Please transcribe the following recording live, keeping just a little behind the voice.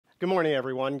Good morning,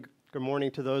 everyone. Good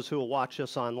morning to those who will watch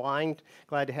us online.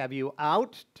 Glad to have you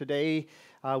out. Today,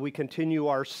 we continue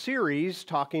our series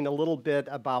talking a little bit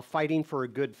about fighting for a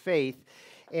good faith.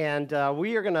 And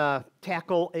we are going to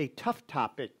tackle a tough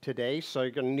topic today, so you're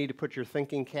going to need to put your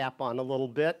thinking cap on a little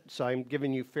bit. So I'm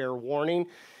giving you fair warning.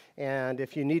 And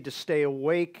if you need to stay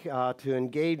awake to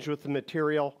engage with the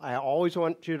material, I always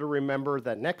want you to remember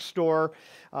that next door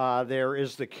there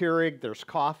is the Keurig, there's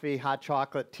coffee, hot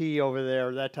chocolate, tea over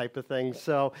there, that type of thing.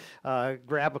 So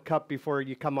grab a cup before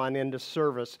you come on into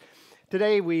service.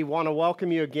 Today we want to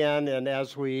welcome you again, and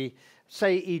as we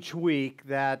say each week,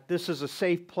 that this is a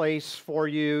safe place for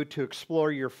you to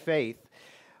explore your faith.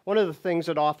 One of the things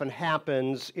that often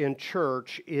happens in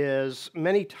church is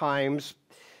many times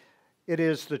it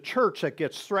is the church that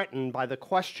gets threatened by the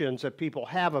questions that people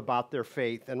have about their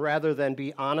faith, and rather than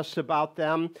be honest about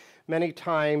them, many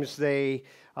times they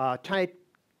try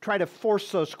to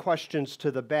force those questions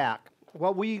to the back.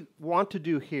 What we want to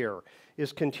do here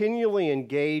is continually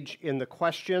engage in the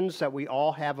questions that we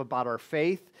all have about our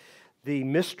faith, the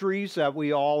mysteries that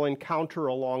we all encounter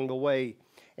along the way.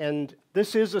 And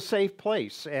this is a safe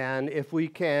place, and if we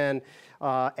can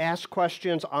ask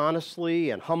questions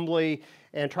honestly and humbly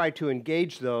and try to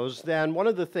engage those, then one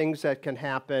of the things that can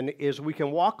happen is we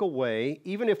can walk away,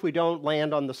 even if we don't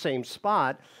land on the same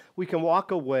spot, we can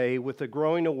walk away with a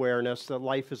growing awareness that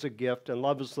life is a gift and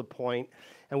love is the point,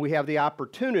 and we have the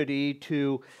opportunity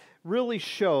to really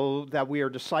show that we are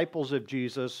disciples of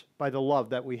Jesus by the love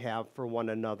that we have for one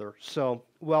another. So,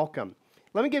 welcome.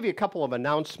 Let me give you a couple of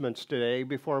announcements today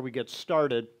before we get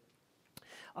started.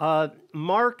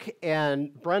 Mark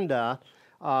and Brenda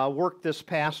worked this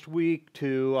past week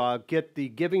to get the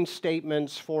giving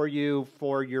statements for you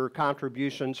for your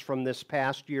contributions from this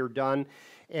past year done.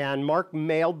 And Mark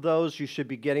mailed those. You should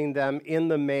be getting them in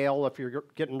the mail if you're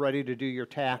getting ready to do your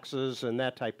taxes and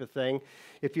that type of thing.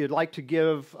 If you'd like to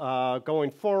give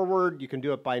going forward, you can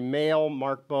do it by mail.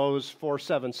 Mark Bowes,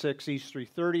 476 East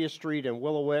 330th Street in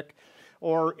Willowick,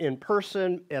 or in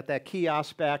person at that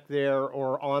kiosk back there,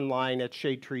 or online at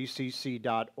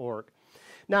shadetreecc.org.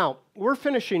 Now, we're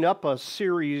finishing up a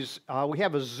series. We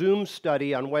have a Zoom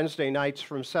study on Wednesday nights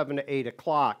from 7 to 8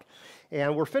 o'clock.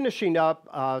 And we're finishing up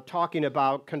talking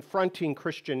about confronting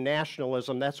Christian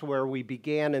nationalism. That's where we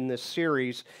began in this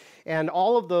series. And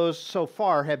all of those so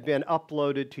far have been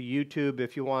uploaded to YouTube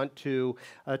if you want to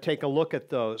take a look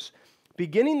at those.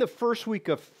 Beginning the first week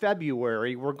of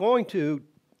February, we're going to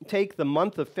take the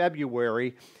month of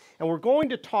February, and we're going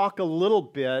to talk a little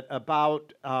bit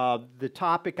about the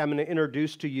topic I'm going to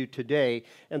introduce to you today,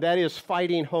 and that is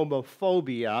fighting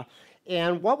homophobia.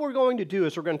 And what we're going to do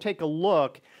is we're going to take a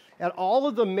look at all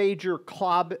of the major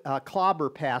clobber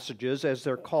passages, as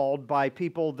they're called, by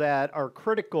people that are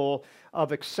critical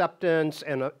of acceptance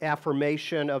and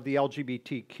affirmation of the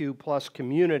LGBTQ plus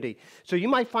community. So you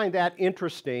might find that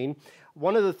interesting.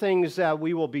 One of the things that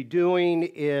we will be doing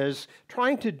is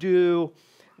trying to do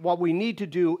what we need to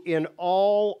do in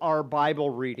all our Bible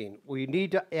reading. We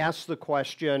need to ask the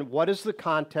question, what is the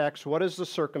context, what is the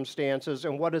circumstances,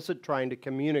 and what is it trying to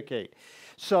communicate?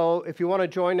 So if you want to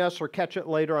join us or catch it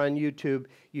later on YouTube,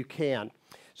 you can.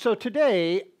 So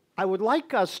today, I would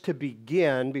like us to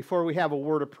begin, before we have a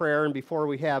word of prayer and before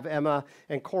we have Emma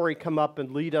and Corey come up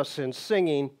and lead us in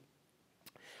singing,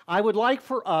 I would like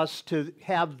for us to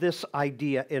have this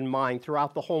idea in mind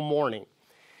throughout the whole morning.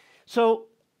 So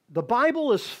the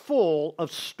Bible is full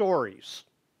of stories.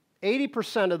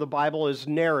 80% of the Bible is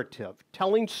narrative,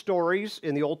 telling stories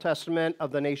in the Old Testament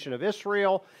of the nation of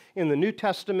Israel, in the New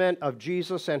Testament of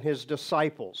Jesus and his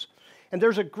disciples. And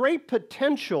there's a great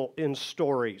potential in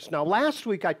stories. Now, last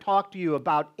week I talked to you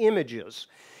about images,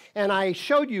 and I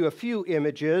showed you a few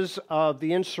images of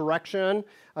the insurrection.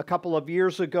 A couple of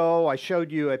years ago, I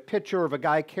showed you a picture of a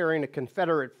guy carrying a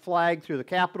Confederate flag through the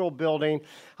Capitol building.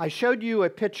 I showed you a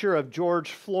picture of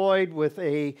George Floyd with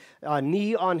a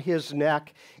knee on his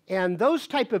neck. And those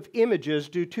type of images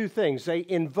do two things. They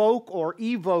invoke or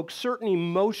evoke certain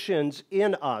emotions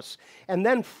in us. And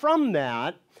then from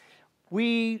that,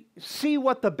 we see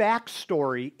what the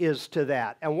backstory is to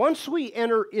that. And once we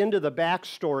enter into the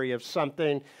backstory of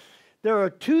something, there are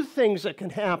two things that can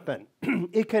happen.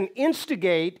 It can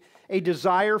instigate a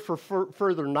desire for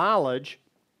further knowledge,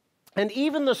 and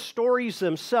even the stories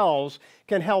themselves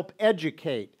can help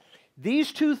educate.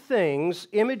 These two things,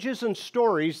 images and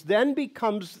stories, then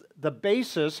becomes the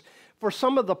basis for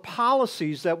some of the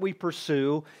policies that we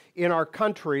pursue in our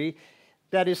country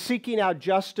that is seeking out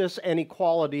justice and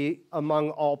equality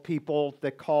among all people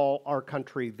that call our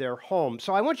country their home.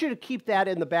 So I want you to keep that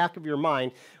in the back of your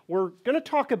mind. We're going to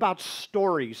talk about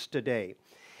stories today.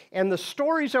 And the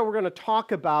stories that we're going to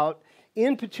talk about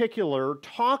in particular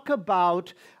talk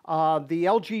about the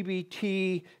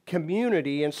LGBT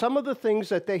community and some of the things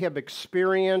that they have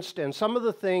experienced and some of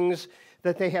the things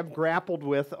that they have grappled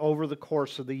with over the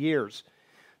course of the years.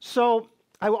 So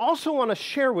I also want to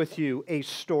share with you a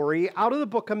story out of the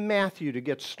book of Matthew to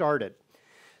get started.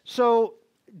 So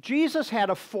Jesus had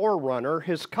a forerunner,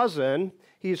 his cousin.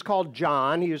 He's called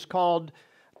John. He was called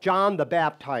John the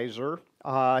Baptizer.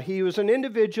 He was an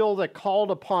individual that called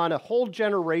upon a whole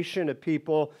generation of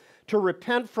people to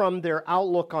repent from their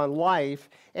outlook on life,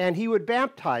 and he would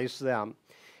baptize them.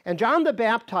 And John the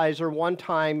Baptizer one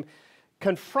time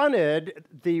confronted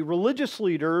the religious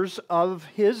leaders of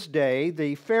his day,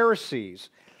 the Pharisees.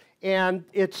 And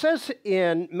it says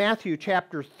in Matthew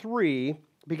chapter 3,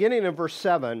 beginning in verse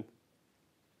 7,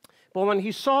 "But when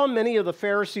he saw many of the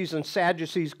Pharisees and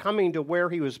Sadducees coming to where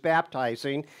he was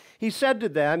baptizing, he said to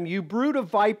them, 'You brood of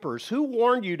vipers, who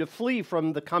warned you to flee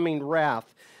from the coming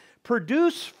wrath?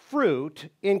 Produce fruit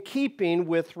in keeping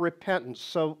with repentance.'"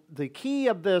 So the key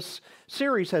of this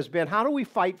series has been, how do we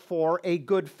fight for a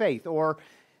good faith, or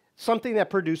something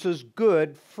that produces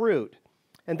good fruit?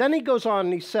 And then he goes on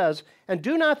and he says, "And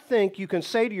do not think you can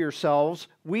say to yourselves,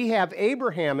 'We have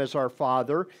Abraham as our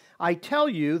father.' I tell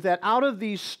you that out of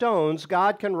these stones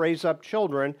God can raise up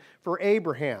children for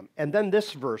Abraham." And then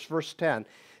this verse, verse 10,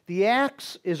 "The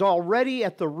axe is already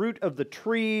at the root of the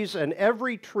trees, and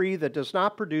every tree that does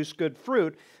not produce good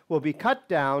fruit will be cut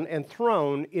down and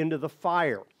thrown into the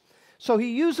fire." So he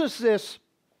uses this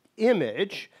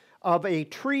image of a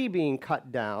tree being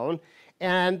cut down,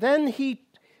 and then he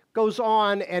goes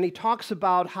on and he talks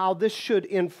about how this should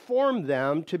inform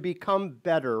them to become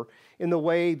better in the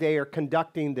way they are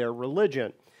conducting their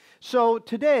religion. So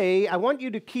today, I want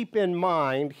you to keep in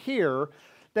mind here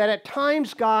that at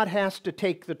times God has to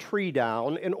take the tree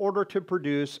down in order to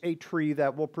produce a tree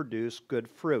that will produce good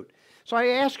fruit. So I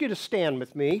ask you to stand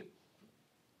with me,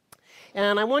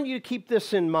 and I want you to keep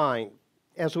this in mind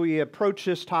as we approach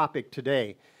this topic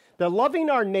today. That loving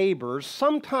our neighbors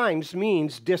sometimes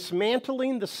means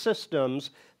dismantling the systems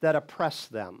that oppress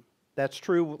them. That's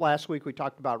true. Last week we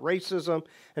talked about racism,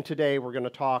 and today we're going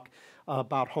to talk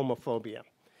about homophobia.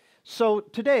 So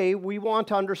today we want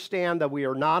to understand that we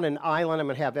are not an island. I'm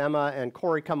going to have Emma and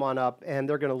Corey come on up, and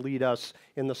they're going to lead us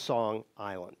in the song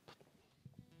Island.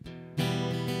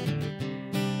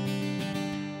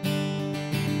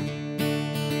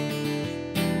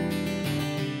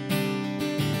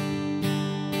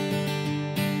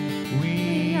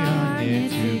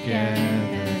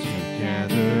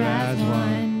 Together as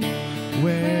one.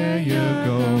 Where you're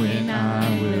going,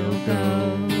 I will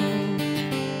go.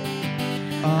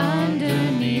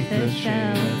 Underneath the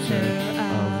shelter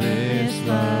of this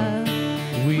love,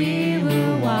 we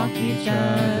will walk each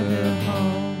other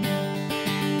home.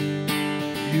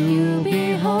 You'll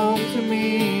be home to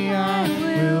me, I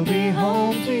will be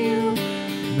home to you.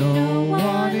 No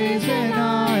one is an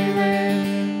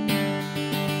island.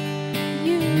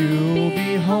 You'll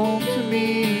be home to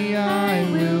me, I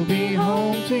will be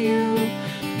home to you.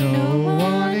 No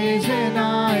one is an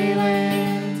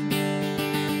island.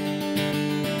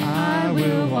 I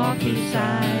will walk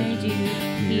beside you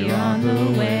here on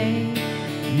the way.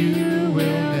 You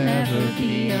will never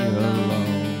be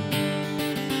alone.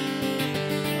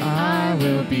 I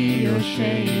will be your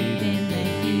shade in the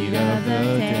heat of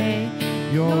the day,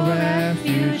 your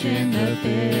refuge in the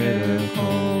bitter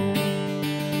cold.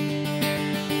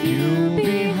 You'll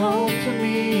be home to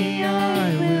me,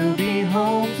 I will be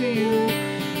home to you.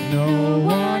 No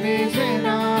one is an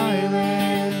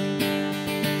island.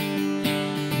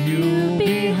 You'll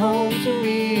be home to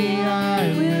me,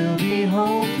 I will be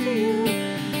home to you.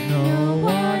 No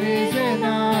one is an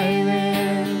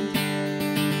island.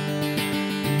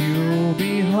 You'll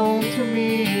be home to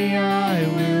me, I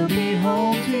will be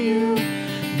home to you.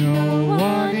 No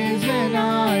one is an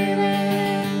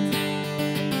island.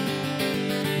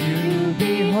 You'll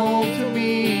be home to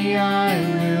me, I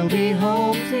will be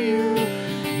home to you.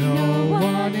 No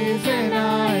one is an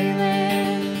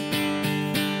island.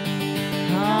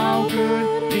 How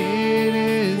good it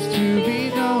is to be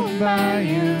known by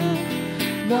you.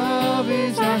 Love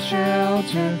is our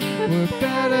shelter, we're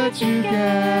better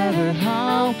together.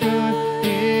 How good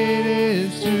it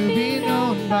is to be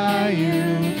known by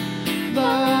you.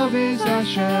 Love is our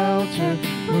shelter,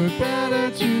 we're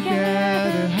better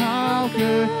together. How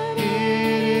good it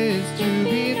is to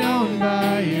be known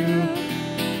by you.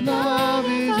 Love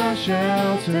is our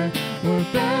shelter, we're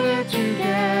better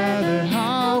together.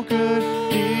 How good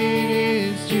it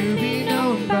is to be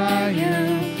known by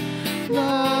you.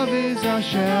 Love is our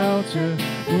shelter,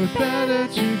 we're better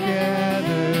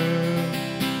together.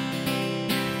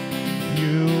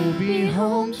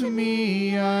 home to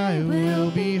me, I will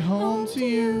be home to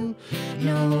you.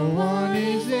 No one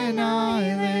is an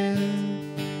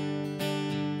island.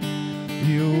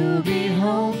 You'll be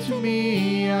home to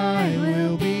me, I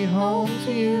will be home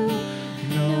to you.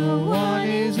 No one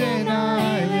is an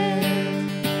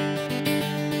island.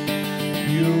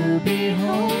 You'll be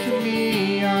home to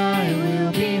me, I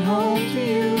will be home to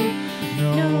you.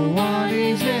 No one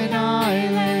is an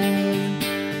island.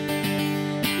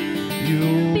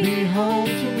 You'll be home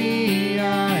to me,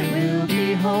 I will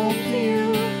be home to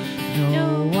you.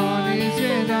 No one is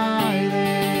an island.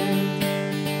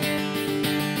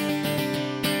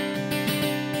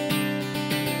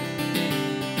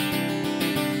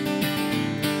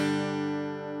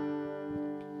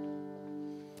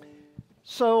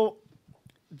 So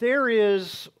there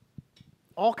is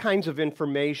all kinds of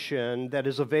information that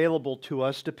is available to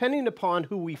us depending upon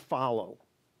who we follow.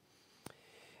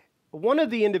 One of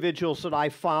the individuals that I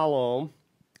follow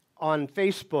on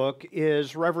Facebook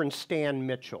is Reverend Stan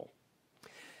Mitchell.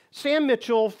 Stan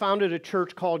Mitchell founded a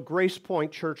church called Grace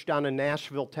Point Church down in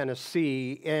Nashville,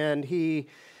 Tennessee, and he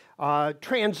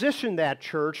transitioned that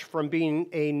church from being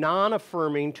a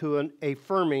non-affirming to an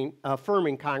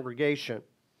affirming congregation.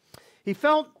 He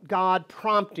felt God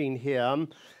prompting him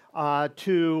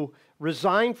to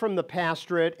resign from the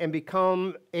pastorate and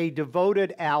become a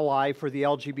devoted ally for the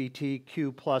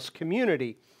LGBTQ plus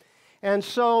community. And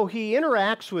so he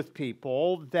interacts with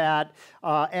people that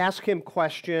ask him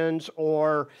questions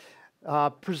or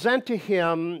present to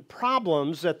him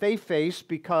problems that they face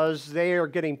because they are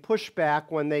getting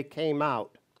pushback when they came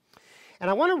out.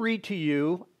 And I want to read to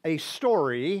you a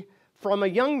story from a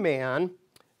young man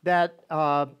that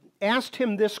asked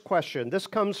him this question. This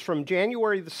comes from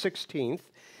January the 16th.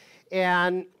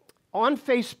 And on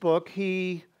Facebook,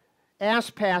 he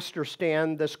asked Pastor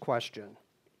Stan this question.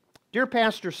 Dear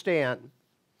Pastor Stan,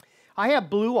 I have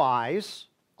blue eyes,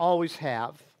 always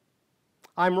have.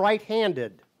 I'm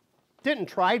right-handed. Didn't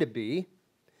try to be.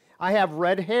 I have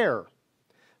red hair.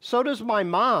 So does my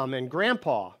mom and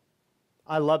grandpa.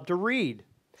 I love to read.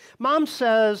 Mom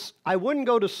says I wouldn't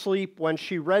go to sleep when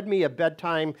she read me a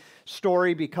bedtime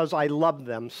story because I love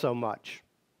them so much.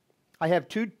 I have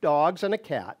 2 dogs and a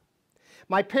cat.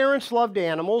 My parents loved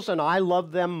animals and I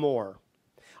love them more.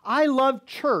 I loved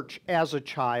church as a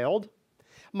child.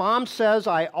 Mom says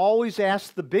I always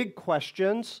asked the big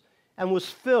questions and was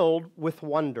filled with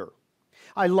wonder.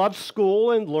 I loved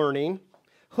school and learning,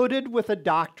 hooded with a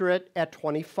doctorate at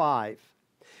 25.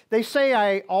 They say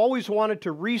I always wanted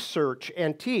to research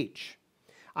and teach.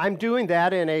 I'm doing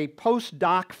that in a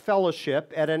postdoc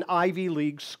fellowship at an Ivy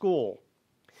League school.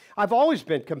 I've always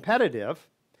been competitive.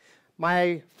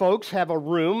 My folks have a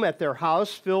room at their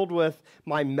house filled with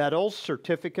my medals,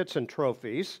 certificates, and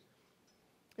trophies.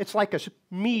 It's like a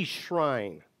me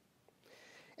shrine.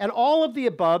 And all of the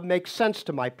above makes sense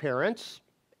to my parents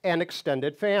and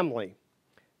extended family.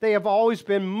 They have always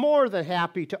been more than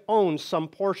happy to own some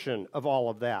portion of all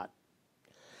of that.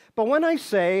 But when I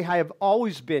say I have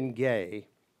always been gay,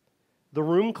 the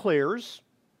room clears,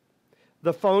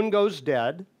 the phone goes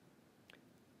dead,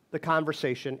 the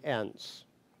conversation ends.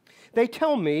 They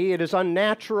tell me it is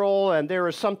unnatural and there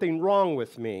is something wrong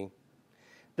with me.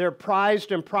 Their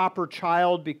prized and proper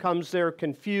child becomes their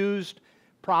confused,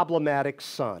 problematic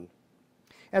son.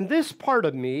 And this part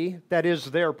of me that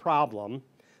is their problem,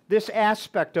 this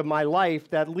aspect of my life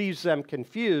that leaves them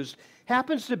confused,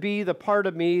 happens to be the part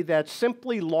of me that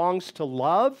simply longs to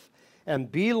love and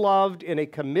be loved in a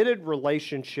committed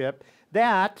relationship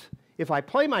that, if I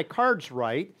play my cards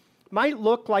right, might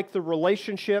look like the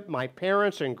relationship my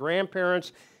parents and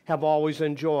grandparents have always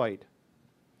enjoyed.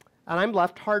 And I'm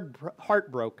left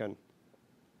heartbroken.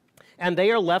 And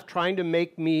they are left trying to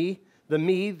make me the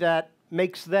me that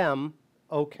makes them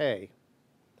okay.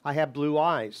 I have blue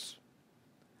eyes.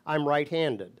 I'm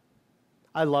right-handed.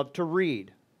 I love to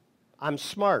read. I'm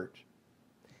smart.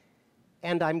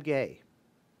 And I'm gay.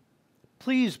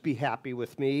 Please be happy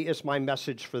with me is my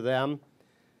message for them.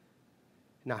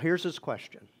 Now here's his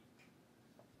question.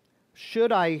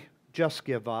 Should I just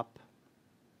give up?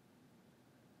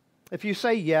 If you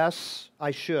say yes, I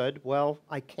should, well,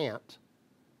 I can't.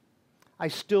 I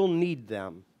still need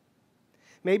them.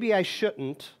 Maybe I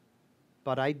shouldn't,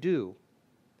 but I do.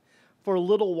 For a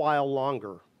little while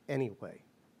longer, anyway.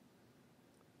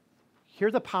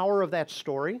 Hear the power of that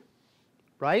story,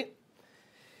 right?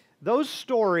 Those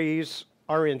stories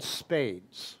are in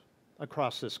spades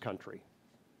across this country.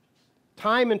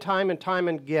 Time and time and time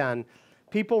again,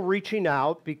 people reaching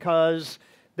out because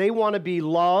they want to be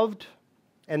loved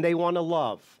and they want to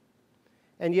love.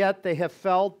 And yet they have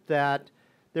felt that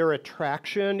their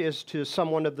attraction is to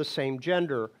someone of the same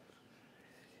gender.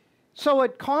 So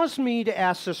it caused me to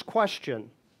ask this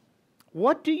question.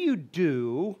 What do you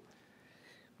do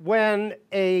when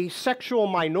a sexual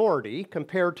minority,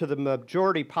 compared to the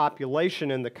majority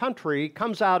population in the country,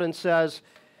 comes out and says,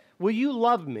 will you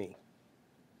love me?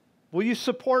 Will you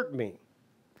support me?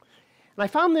 And I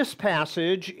found this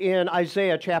passage in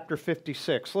Isaiah chapter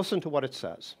 56. Listen to what it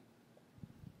says.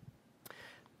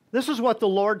 This is what the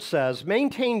Lord says,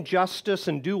 maintain justice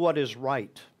and do what is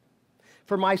right.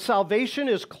 For my salvation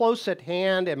is close at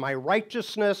hand, and my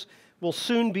righteousness will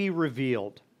soon be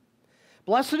revealed.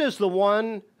 Blessed is the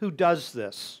one who does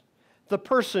this, the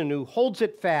person who holds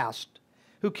it fast,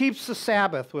 who keeps the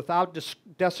Sabbath without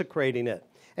desecrating it,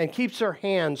 and keeps their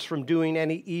hands from doing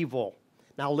any evil.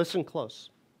 Now listen close.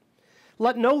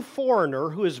 Let no foreigner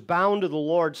who is bound to the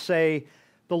Lord say,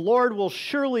 the Lord will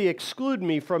surely exclude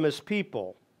me from his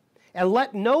people. And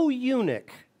let no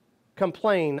eunuch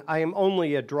complain, I am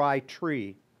only a dry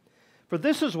tree. For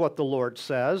this is what the Lord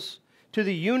says, to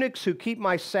the eunuchs who keep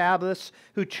my Sabbaths,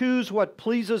 who choose what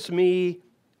pleases me,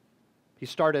 he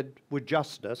started with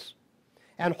justice,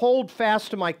 and hold fast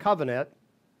to my covenant,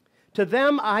 to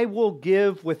them I will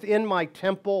give within my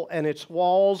temple and its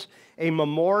walls a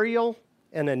memorial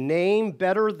and a name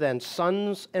better than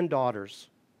sons and daughters.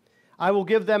 I will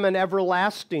give them an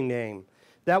everlasting name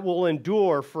that will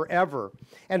endure forever.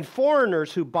 And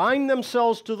foreigners who bind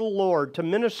themselves to the Lord to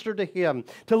minister to him,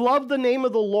 to love the name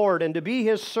of the Lord and to be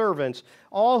his servants,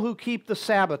 all who keep the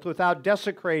Sabbath without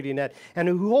desecrating it, and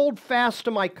who hold fast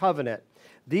to my covenant,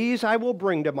 these I will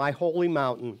bring to my holy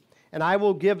mountain, and I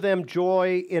will give them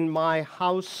joy in my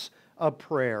house of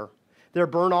prayer. Their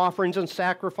burnt offerings and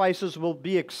sacrifices will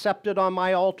be accepted on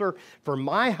my altar, for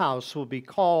my house will be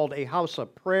called a house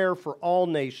of prayer for all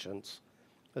nations.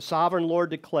 The sovereign Lord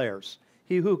declares,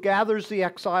 he who gathers the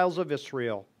exiles of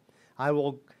Israel, I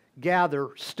will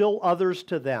gather still others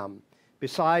to them,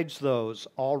 besides those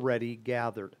already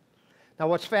gathered. Now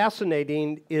what's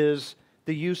fascinating is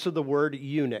the use of the word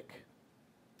eunuch,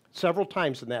 several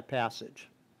times in that passage.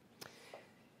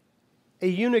 A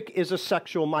eunuch is a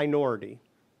sexual minority,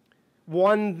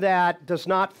 one that does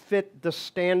not fit the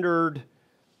standard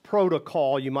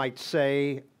protocol, you might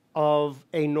say, of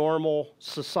a normal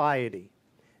society.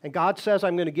 And God says,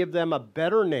 I'm going to give them a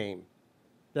better name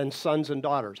than sons and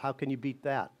daughters. How can you beat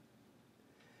that?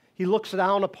 He looks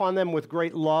down upon them with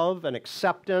great love and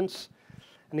acceptance,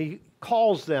 and he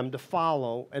calls them to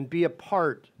follow and be a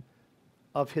part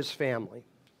of his family.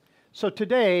 So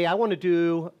today, I want to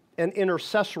do an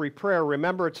intercessory prayer.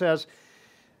 Remember, it says,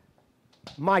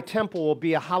 my temple will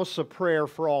be a house of prayer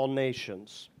for all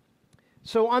nations.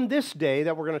 So on this day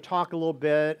that we're going to talk a little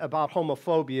bit about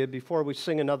homophobia before we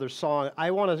sing another song,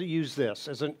 I want to use this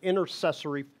as an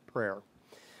intercessory prayer.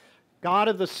 God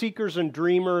of the seekers and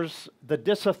dreamers, the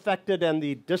disaffected and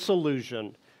the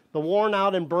disillusioned, the worn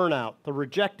out and burnout, the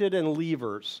rejected and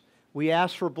leavers, we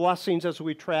ask for blessings as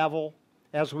we travel,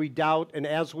 as we doubt, and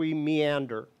as we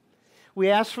meander. We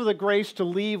ask for the grace to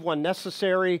leave when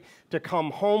necessary, to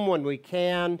come home when we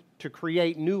can, to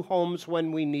create new homes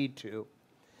when we need to.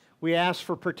 We ask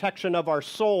for protection of our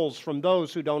souls from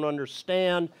those who don't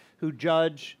understand, who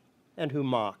judge, and who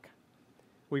mock.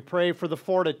 We pray for the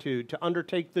fortitude to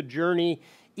undertake the journey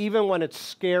even when it's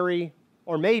scary,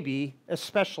 or maybe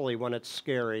especially when it's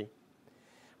scary.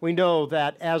 We know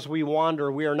that as we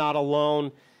wander, we are not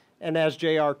alone, and as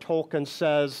J.R. Tolkien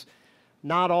says,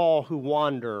 not all who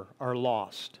wander are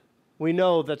lost. We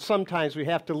know that sometimes we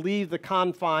have to leave the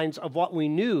confines of what we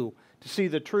knew to see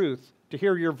the truth, to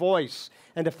hear your voice,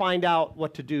 and to find out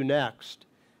what to do next.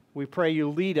 We pray you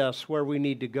lead us where we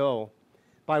need to go,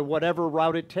 by whatever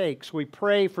route it takes. We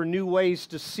pray for new ways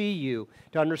to see you,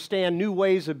 to understand new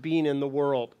ways of being in the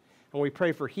world. And we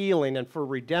pray for healing and for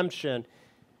redemption,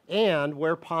 and,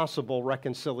 where possible,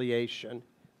 reconciliation.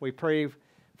 We pray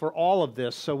for all of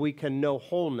this so we can know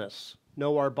wholeness,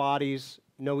 know our bodies,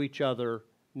 know each other,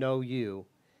 know you,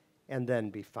 and then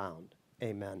be found.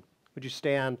 Amen. Would you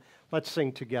stand? Let's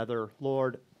sing together.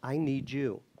 Lord, I need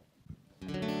you.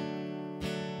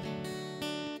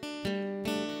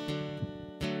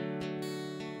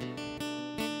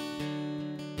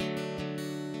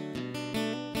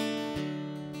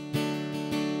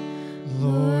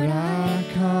 Lord, I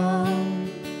come,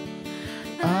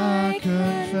 I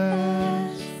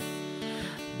confess,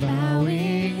 bowing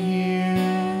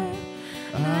here,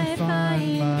 I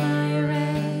find my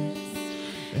rest,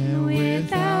 and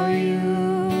without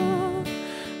you,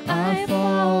 I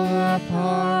fall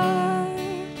apart.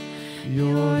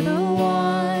 You're the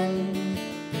one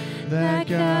that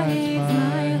guides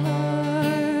my heart.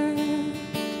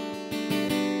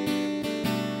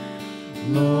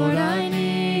 Lord, I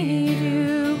need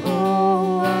you,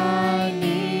 oh, I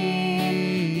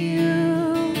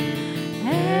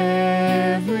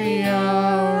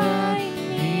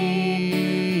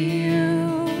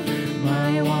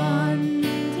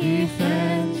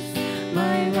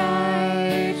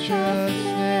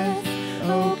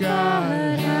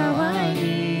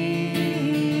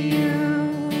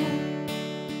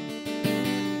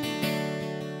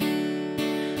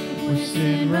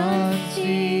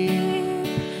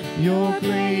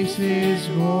is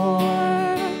more.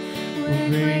 Where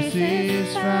grace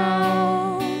is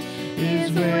found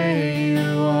is where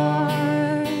you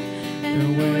are,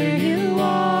 and where you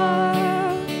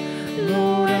are,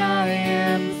 Lord, I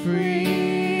am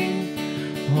free.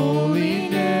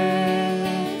 Holiness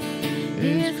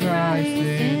is Christ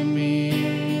in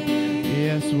me.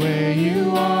 Yes, where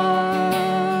you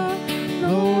are,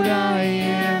 Lord, I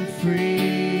am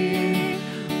free.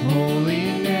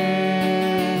 Holiness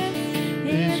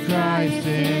is Christ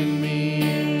in me.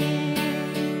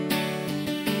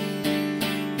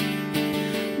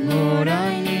 Lord,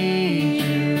 I need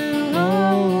you.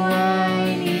 Oh,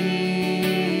 I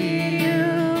need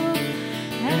you.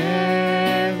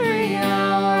 Every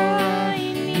hour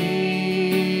I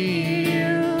need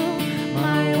you.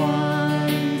 My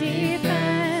one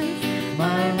defense,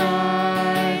 my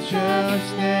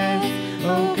righteousness.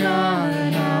 Oh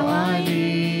God, how I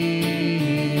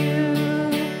need you.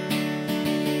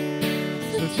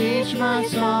 So teach my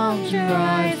song to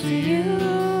rise to you.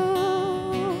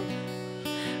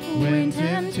 When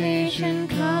temptation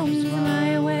comes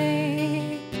my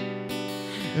way,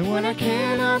 and when I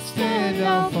cannot stand,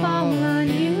 I'll fall on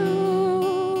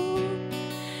you.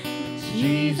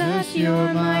 Jesus,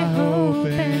 you're my hope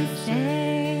and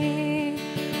stay.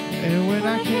 And when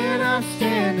I cannot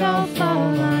stand, I'll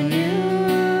fall on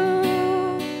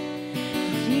you.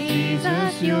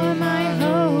 Jesus, you're my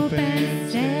hope and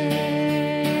stay.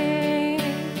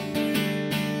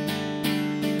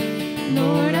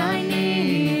 Lord, I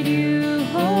need you.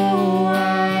 Oh,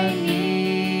 I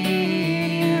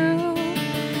need you.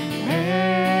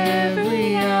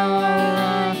 Every hour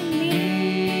I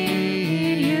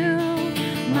need you.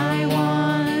 My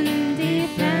one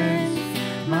defense,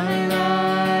 my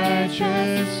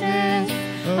righteousness.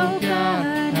 Oh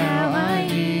God, how I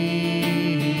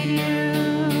need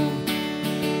you.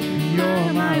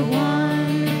 You're my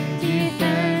one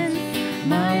defense,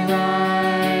 my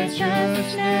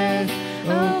righteousness.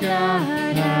 Oh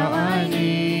God, how I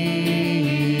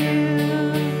need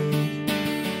you.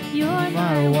 You're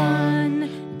my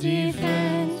one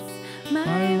defense,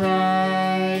 my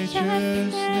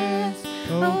righteousness.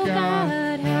 Oh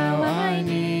God, how I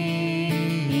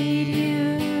need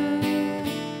you.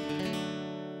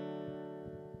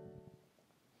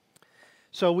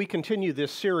 So we continue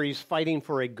this series, Fighting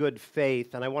for a Good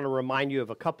Faith, and I want to remind you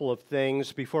of a couple of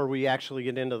things before we actually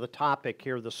get into the topic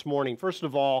here this morning. First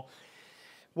of all,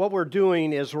 what we're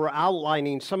doing is we're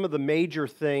outlining some of the major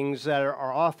things that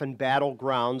are often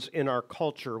battlegrounds in our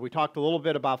culture. We talked a little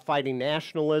bit about fighting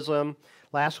nationalism.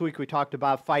 Last week we talked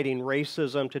about fighting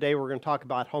racism. Today we're going to talk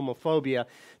about homophobia.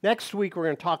 Next week we're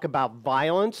going to talk about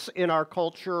violence in our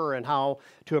culture and how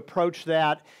to approach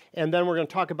that. And then we're going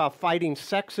to talk about fighting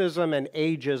sexism and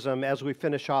ageism as we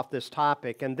finish off this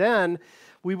topic. And then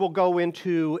we will go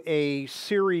into a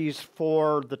series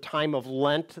for the time of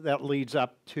Lent that leads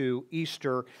up to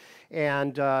Easter.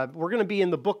 And we're going to be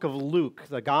in the book of Luke,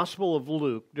 the Gospel of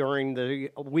Luke, during the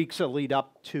weeks that lead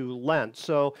up to Lent.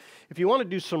 So if you want to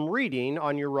do some reading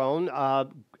on your own,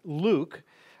 Luke,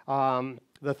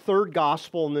 the third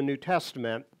Gospel in the New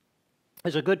Testament,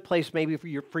 is a good place maybe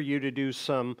for you to do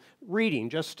some reading,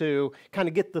 just to kind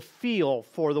of get the feel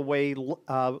for the way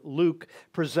Luke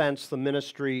presents the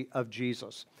ministry of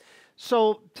Jesus.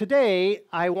 So today,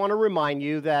 I want to remind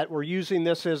you that we're using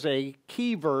this as a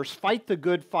key verse, fight the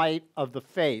good fight of the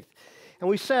faith. And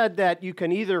we said that you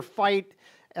can either fight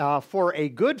for a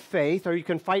good faith or you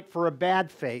can fight for a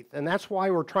bad faith. And that's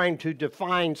why we're trying to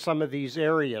define some of these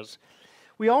areas.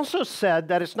 We also said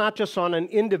that it's not just on an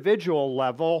individual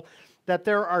level, that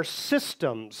there are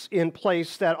systems in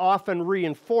place that often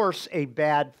reinforce a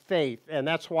bad faith. And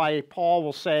that's why Paul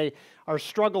will say, our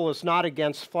struggle is not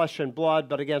against flesh and blood,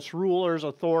 but against rulers,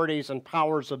 authorities, and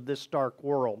powers of this dark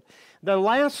world. Then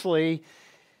lastly,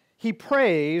 he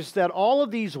prays that all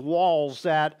of these walls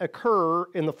that occur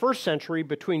in the first century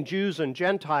between Jews and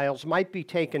Gentiles might be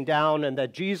taken down, and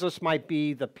that Jesus might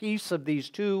be the peace of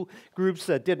these two groups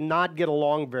that did not get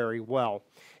along very well.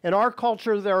 In our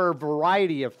culture, there are a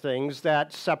variety of things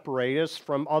that separate us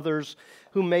from others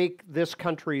who make this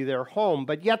country their home.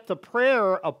 But yet the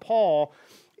prayer of Paul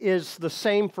is the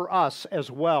same for us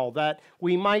as well, that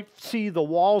we might see the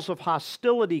walls of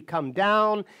hostility come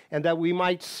down and that we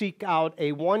might seek out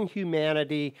a one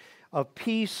humanity of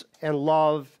peace and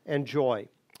love and joy.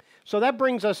 So that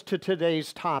brings us to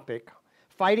today's topic,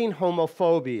 fighting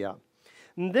homophobia.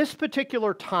 And this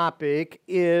particular topic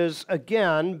is,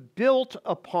 again, built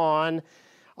upon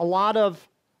a lot of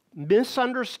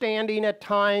misunderstanding at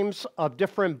times of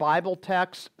different Bible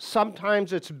texts.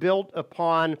 Sometimes it's built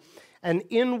upon an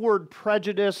inward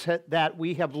prejudice that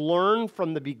we have learned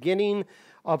from the beginning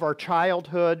of our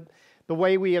childhood, the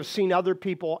way we have seen other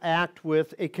people act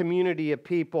with a community of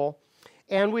people.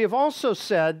 And we have also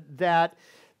said that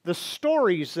the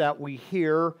stories that we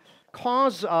hear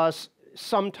cause us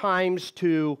sometimes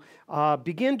to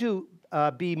begin to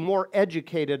be more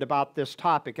educated about this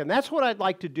topic. And that's what I'd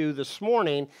like to do this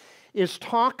morning, is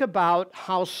talk about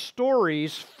how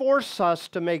stories force us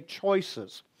to make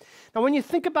choices. Now, when you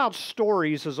think about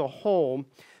stories as a whole,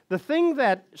 the thing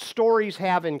that stories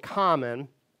have in common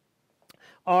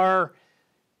are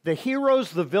the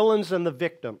heroes, the villains, and the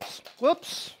victims.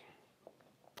 Whoops.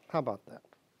 How about that?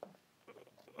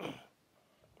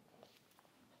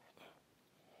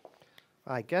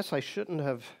 I guess I shouldn't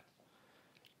have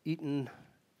eaten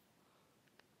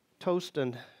toast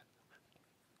and,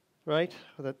 right?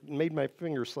 That made my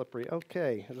finger slippery.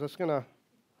 Okay, is this gonna,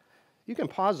 you can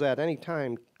pause that any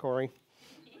time, Corey.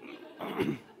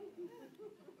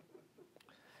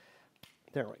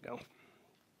 There we go.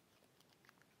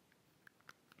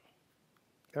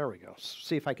 There we go.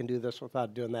 See if I can do this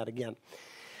without doing that again.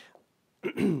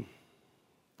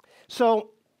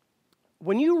 So,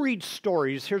 when you read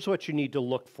stories, here's what you need to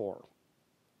look for.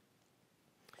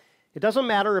 It doesn't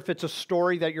matter if it's a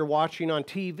story that you're watching on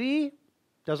TV,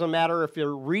 doesn't matter if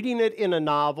you're reading it in a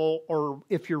novel or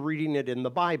if you're reading it in the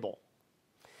Bible.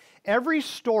 Every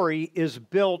story is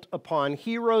built upon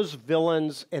heroes,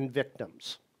 villains, and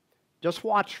victims. Just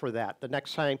watch for that the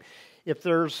next time. If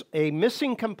there's a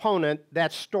missing component,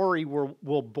 that story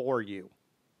will bore you.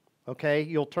 Okay?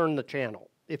 You'll turn the channel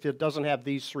if it doesn't have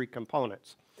these three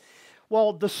components.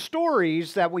 Well, the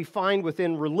stories that we find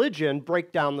within religion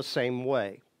break down the same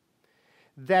way.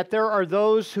 That there are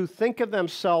those who think of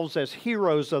themselves as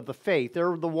heroes of the faith.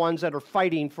 They're the ones that are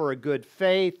fighting for a good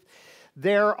faith.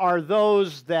 There are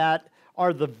those that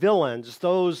are the villains,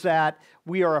 those that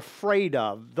we are afraid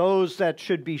of, those that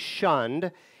should be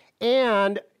shunned.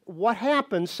 And what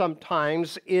happens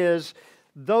sometimes is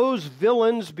those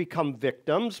villains become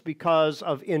victims because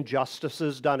of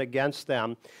injustices done against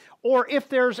them. Or if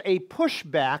there's a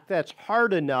pushback that's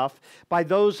hard enough by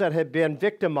those that have been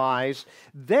victimized,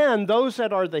 then those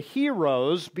that are the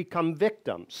heroes become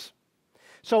victims.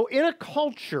 So in a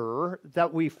culture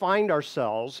that we find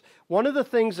ourselves, one of the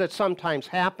things that sometimes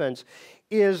happens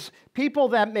is people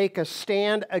that make a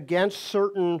stand against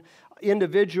certain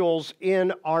individuals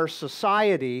in our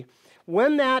society,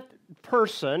 when that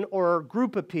person or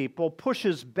group of people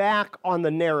pushes back on the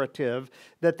narrative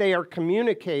that they are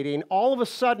communicating, all of a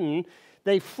sudden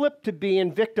they flip to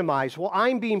being victimized. Well,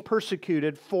 I'm being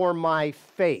persecuted for my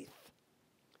faith.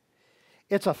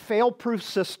 It's a fail-proof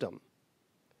system.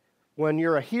 When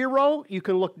you're a hero, you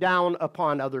can look down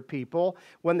upon other people.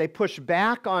 When they push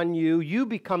back on you, you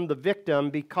become the victim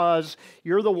because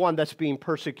you're the one that's being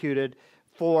persecuted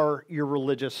for your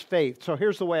religious faith. So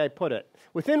here's the way I put it.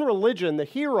 Within religion, the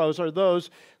heroes are those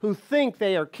who think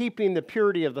they are keeping the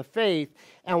purity of the faith,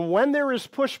 and when there is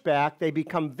pushback, they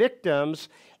become victims,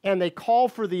 and they call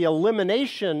for the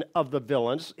elimination of the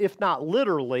villains, if not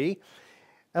literally,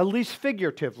 at least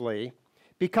figuratively,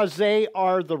 because they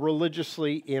are the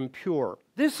religiously impure.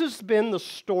 This has been the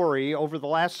story over the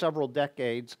last several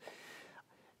decades.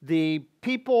 The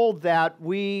people that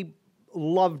we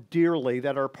love dearly,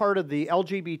 that are part of the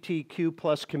LGBTQ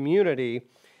plus community,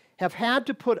 have had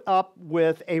to put up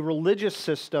with a religious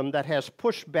system that has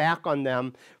pushed back on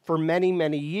them for many,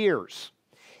 many years.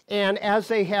 And as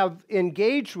they have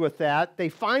engaged with that, they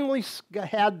finally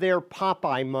had their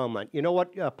Popeye moment. You know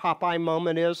what a Popeye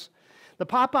moment is? The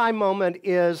Popeye moment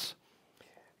is,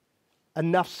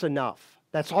 enough's enough.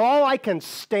 That's all I can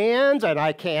stand, and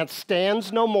I can't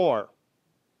stand no more.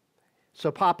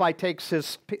 So Popeye takes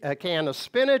his can of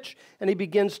spinach, and he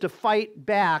begins to fight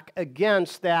back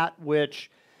against that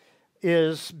which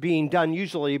is being done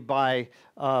usually by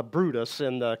Brutus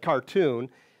in the cartoon.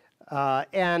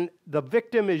 And the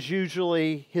victim is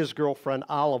usually his girlfriend,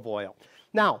 Olive Oyl.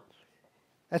 Now,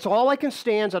 that's all I can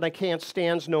stand, and I can't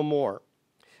stand no more.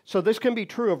 So this can be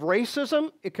true of racism.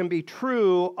 It can be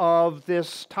true of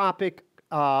this topic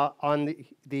on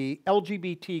the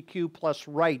LGBTQ plus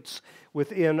rights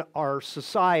within our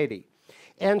society.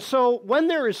 And so when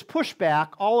there is pushback,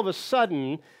 all of a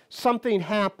sudden, something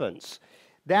happens.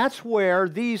 That's where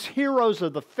these heroes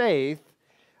of the faith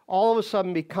all of a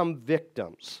sudden become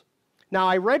victims. Now,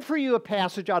 I read for you a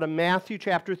passage out of Matthew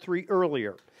chapter 3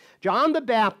 earlier. John the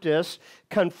Baptist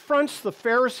confronts the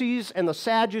Pharisees and the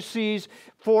Sadducees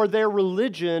for their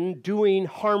religion doing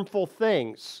harmful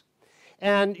things.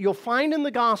 And you'll find in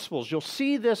the Gospels, you'll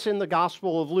see this in the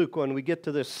Gospel of Luke when we get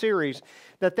to this series,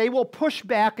 that they will push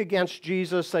back against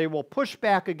Jesus, they will push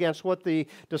back against what the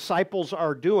disciples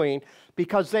are doing,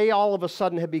 because they all of a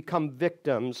sudden have become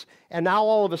victims, and now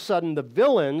all of a sudden the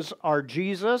villains are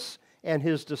Jesus and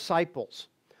his disciples.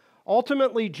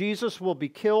 Ultimately, Jesus will be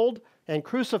killed and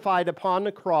crucified upon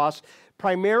the cross,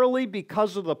 primarily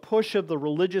because of the push of the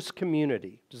religious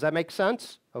community. Does that make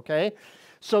sense? Okay?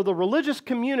 So the religious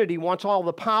community wants all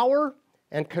the power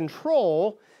and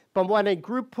control, but when a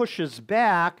group pushes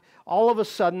back, all of a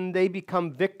sudden they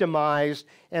become victimized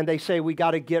and they say, we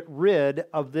got to get rid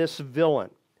of this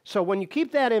villain. So when you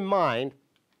keep that in mind,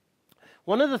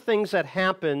 one of the things that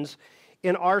happens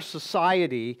in our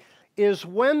society is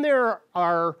when there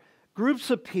are groups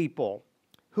of people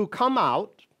who come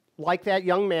out, like that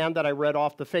young man that I read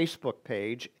off the Facebook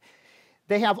page,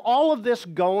 they have all of this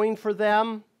going for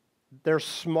them. They're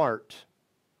smart,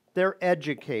 they're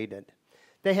educated,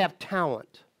 they have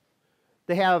talent,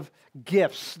 they have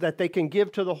gifts that they can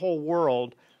give to the whole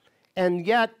world, and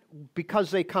yet,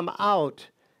 because they come out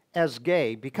as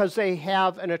gay, because they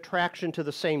have an attraction to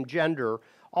the same gender,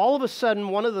 all of a sudden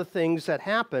one of the things that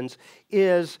happens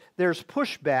is there's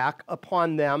pushback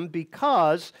upon them,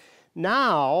 because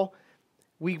now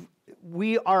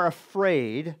we are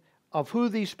afraid of who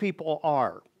these people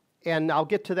are. And I'll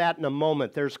get to that in a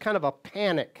moment. There's kind of a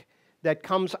panic that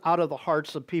comes out of the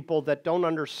hearts of people that don't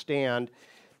understand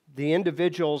the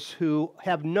individuals who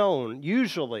have known,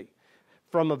 usually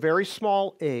from a very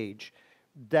small age,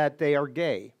 that they are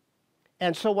gay.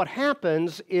 And so what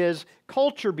happens is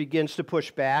culture begins to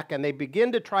push back, and they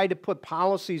begin to try to put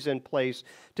policies in place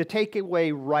to take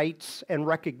away rights and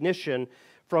recognition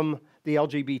from the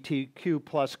LGBTQ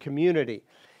plus community.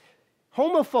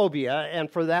 Homophobia,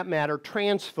 and for that matter,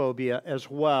 transphobia as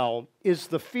well, is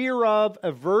the fear of,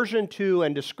 aversion to,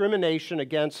 and discrimination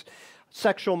against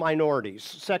sexual minorities,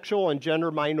 sexual and gender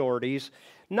minorities,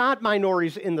 not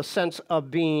minorities in the sense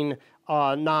of being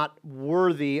not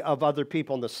worthy of other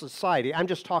people in the society. I'm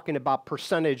just talking about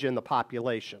percentage in the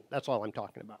population. That's all I'm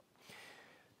talking about.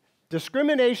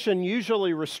 Discrimination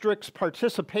usually restricts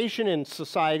participation in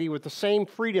society with the same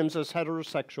freedoms as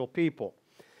heterosexual people.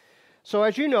 So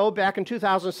as you know, back in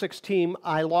 2016,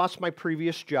 I lost my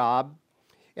previous job,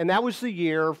 and that was the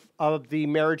year of the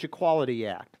Marriage Equality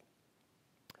Act.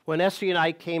 When Esty and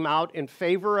I came out in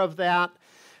favor of that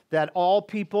all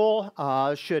people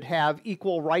should have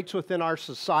equal rights within our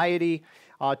society,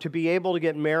 to be able to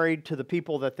get married to the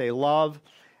people that they love,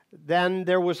 then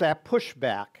there was that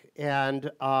pushback,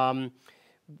 and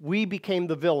we became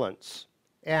the villains.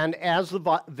 And as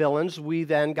the villains, we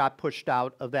then got pushed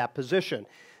out of that position.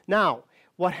 Now,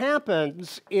 what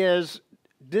happens is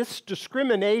this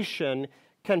discrimination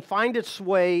can find its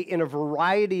way in a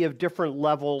variety of different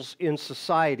levels in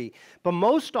society, but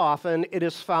most often it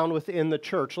is found within the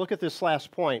church. Look at this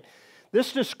last point.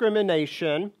 This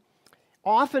discrimination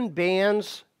often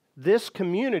bans this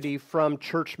community from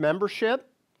church membership,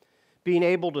 being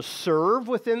able to serve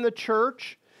within the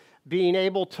church, being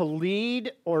able to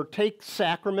lead or take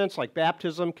sacraments like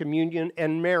baptism, communion,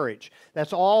 and marriage.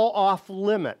 That's all off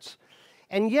limits.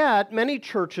 And yet, many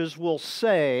churches will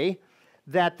say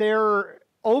that they're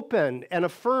open and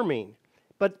affirming,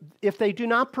 but if they do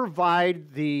not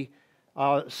provide the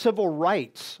civil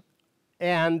rights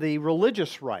and the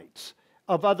religious rights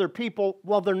of other people,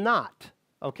 well, they're not,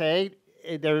 okay?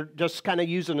 They're just kind of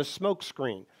using a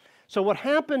smokescreen. So what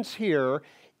happens here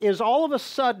is all of a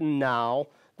sudden now,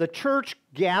 the church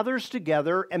gathers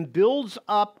together and builds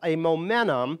up a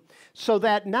momentum so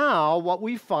that now what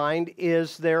we find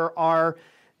is there are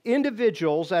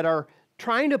individuals that are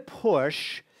trying to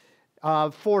push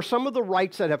for some of the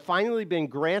rights that have finally been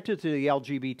granted to the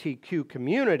LGBTQ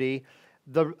community.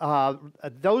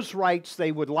 Those rights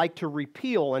they would like to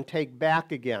repeal and take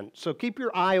back again. So keep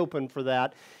your eye open for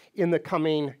that in the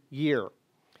coming year.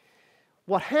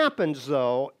 What happens,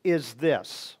 though, is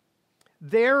this.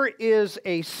 There is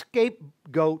a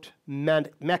scapegoat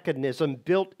mechanism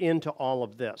built into all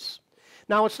of this.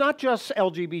 Now, it's not just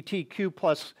LGBTQ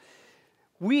plus.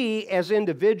 We, as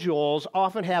individuals,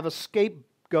 often have a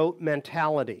scapegoat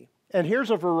mentality. And here's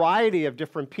a variety of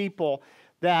different people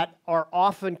that are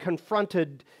often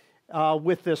confronted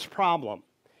with this problem.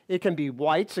 It can be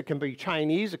whites, it can be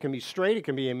Chinese, it can be straight, it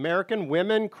can be American,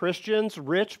 women, Christians,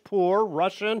 rich, poor,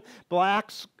 Russian,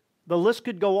 blacks. The list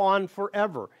could go on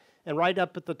forever. And right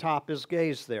up at the top is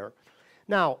gays there.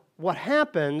 Now, what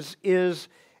happens is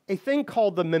a thing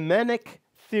called the mimetic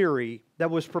theory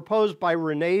that was proposed by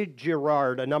René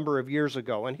Girard a number of years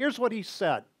ago. And here's what he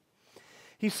said.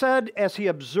 He said, as he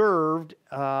observed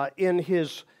in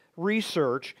his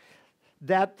research,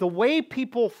 that the way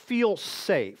people feel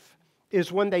safe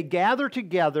is when they gather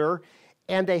together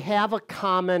and they have a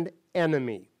common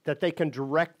enemy that they can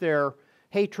direct their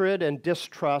hatred and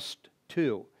distrust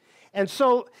to. And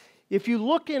so, if you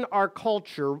look in our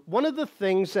culture, one of the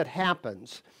things that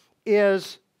happens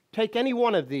is, take any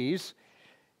one of these,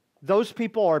 those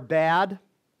people are bad,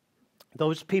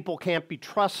 those people can't be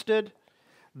trusted,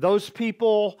 those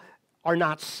people are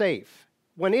not safe.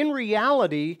 When in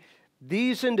reality,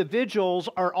 these individuals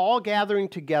are all gathering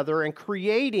together and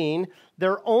creating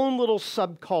their own little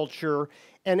subculture,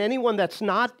 and anyone that's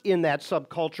not in that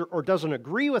subculture or doesn't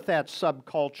agree with that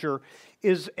subculture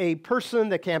is a person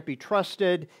that can't be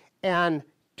trusted, and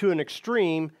to an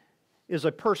extreme, is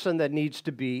a person that needs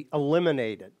to be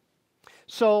eliminated.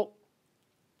 So,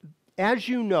 as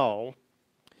you know,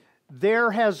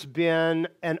 there has been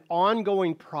an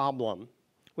ongoing problem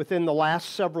within the last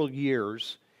several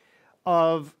years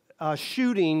of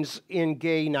shootings in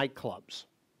gay nightclubs.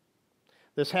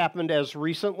 This happened as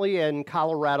recently in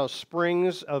Colorado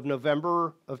Springs of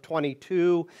November of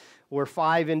 22, where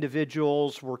 5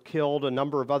 individuals were killed, a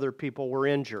number of other people were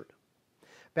injured.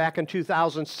 Back in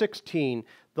 2016,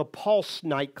 the Pulse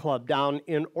nightclub down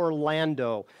in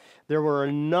Orlando, there were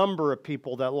a number of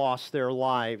people that lost their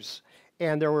lives,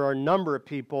 and there were a number of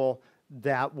people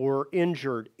that were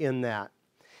injured in that.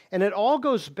 And it all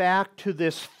goes back to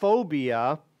this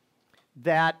phobia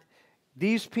that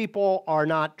these people are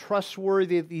not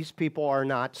trustworthy, these people are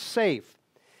not safe.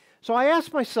 So I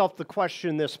asked myself the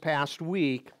question this past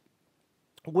week,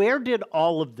 where did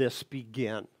all of this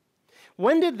begin?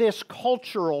 When did this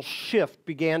cultural shift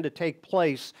begin to take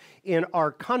place in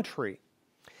our country?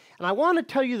 And I want to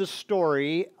tell you the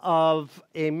story of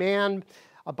a man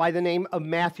by the name of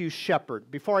Matthew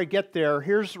Shepard. Before I get there,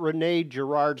 here's Rene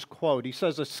Girard's quote. He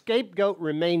says, "A scapegoat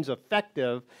remains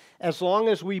effective as long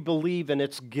as we believe in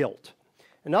its guilt."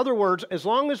 In other words, as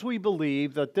long as we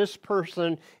believe that this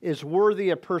person is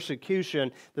worthy of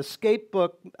persecution, the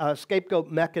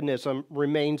scapegoat mechanism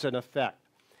remains in effect.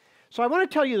 So I want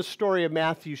to tell you the story of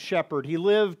Matthew Shepard. He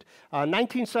lived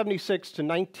 1976 to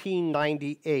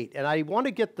 1998, and I want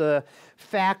to get the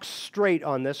facts straight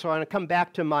on this, so I'm going to come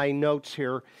back to my notes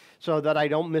here so that I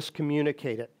don't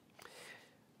miscommunicate it.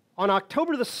 On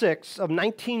October the 6th of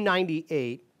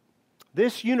 1998,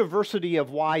 this University of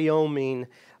Wyoming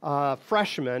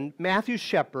freshman, Matthew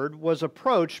Shepard, was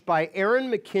approached by Aaron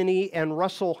McKinney and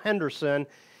Russell Henderson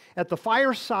at the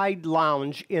Fireside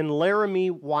Lounge in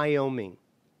Laramie, Wyoming.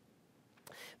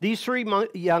 These 3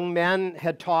 young men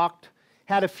had talked,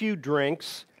 had a few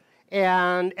drinks,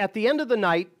 and at the end of the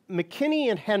night,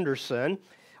 McKinney and Henderson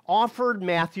offered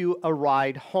Matthew a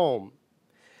ride home.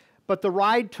 But the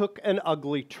ride took an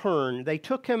ugly turn. They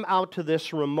took him out to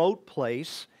this remote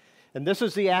place, and this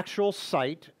is the actual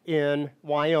site in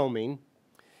Wyoming,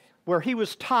 where he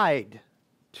was tied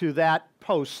to that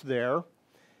post there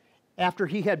after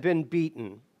he had been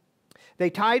beaten.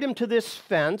 They tied him to this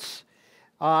fence,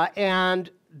 and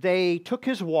they took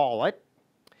his wallet,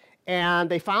 and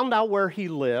they found out where he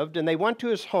lived, and they went to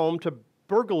his home to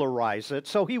burglarize it,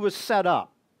 so he was set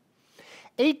up.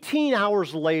 18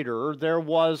 hours later, there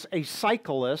was a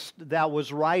cyclist that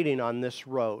was riding on this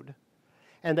road,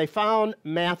 and they found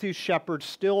Matthew Shepard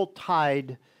still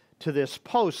tied to this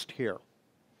post here.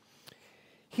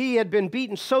 He had been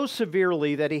beaten so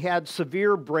severely that he had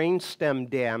severe brainstem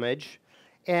damage,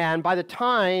 and by the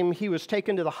time he was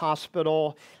taken to the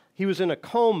hospital, he was in a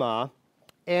coma,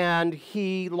 and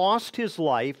he lost his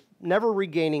life, never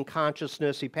regaining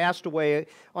consciousness. He passed away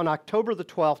on October the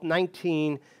 12th,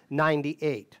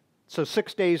 1998, so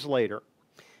 6 days later.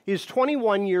 He was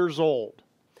 21 years old.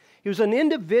 He was an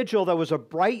individual that was a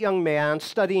bright young man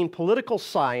studying political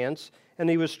science, and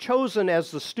he was chosen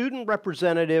as the student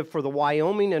representative for the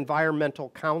Wyoming Environmental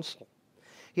Council.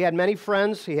 He had many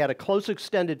friends, he had a close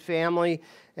extended family,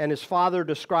 and his father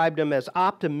described him as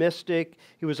optimistic.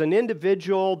 He was an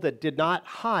individual that did not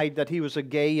hide that he was a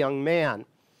gay young man.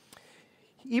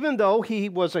 Even though he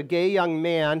was a gay young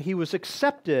man, he was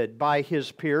accepted by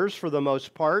his peers for the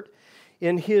most part.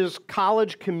 In his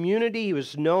college community, he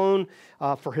was known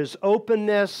for his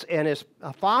openness, and his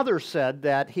father said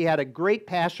that he had a great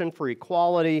passion for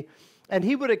equality, and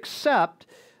he would accept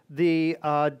the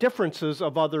differences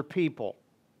of other people.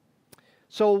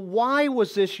 So why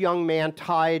was this young man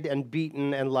tied and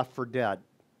beaten and left for dead?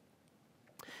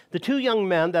 The 2 young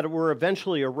men that were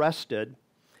eventually arrested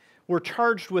were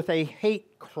charged with a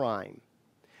hate crime.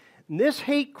 And this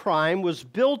hate crime was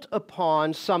built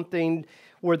upon something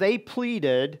where they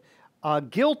pleaded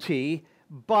guilty,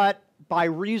 but by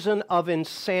reason of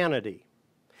insanity.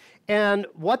 And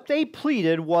what they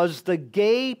pleaded was the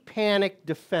gay panic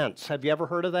defense. Have you ever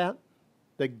heard of that?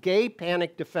 The gay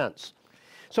panic defense.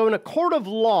 So in a court of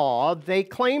law, they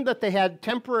claimed that they had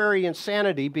temporary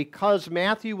insanity because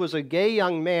Matthew was a gay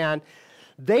young man.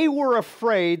 They were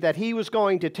afraid that he was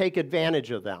going to take advantage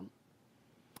of them,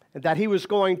 that he was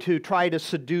going to try to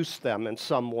seduce them in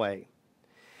some way.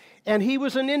 And he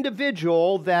was an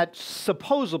individual that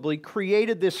supposedly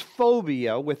created this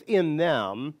phobia within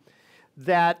them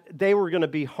that they were going to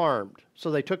be harmed. So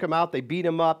they took him out, they beat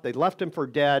him up, they left him for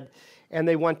dead, and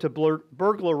they went to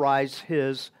burglarize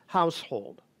his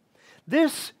household.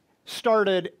 This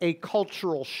started a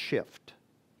cultural shift.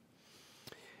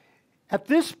 At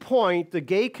this point, the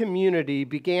gay community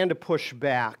began to push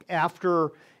back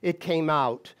after it came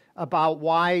out about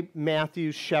why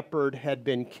Matthew Shepard had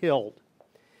been killed.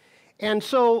 And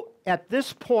so at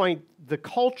this point, the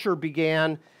culture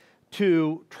began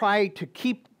to try to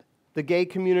keep the gay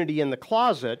community in the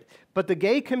closet, but the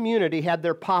gay community had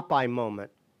their Popeye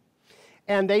moment.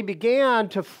 And they began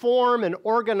to form and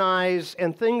organize,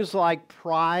 and things like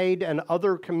Pride and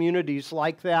other communities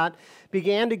like that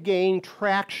began to gain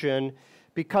traction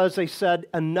because they said,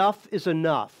 enough is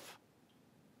enough.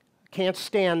 Can't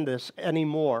stand this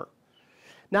anymore.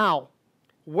 Now,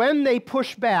 when they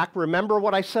pushed back, remember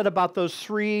what I said about those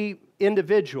three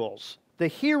individuals. The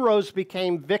heroes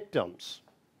became victims,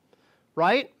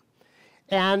 right?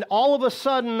 And all of a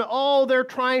sudden, oh, they're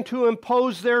trying to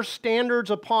impose their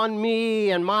standards upon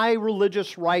me and my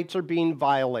religious rights are being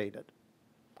violated.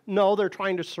 No, they're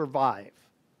trying to survive.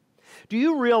 Do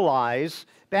you realize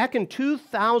back in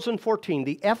 2014,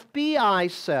 the FBI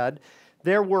said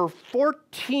there were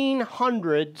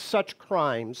 1,400 such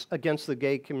crimes against the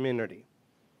gay community?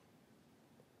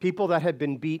 People that had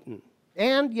been beaten.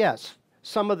 And yes,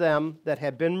 some of them that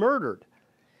had been murdered.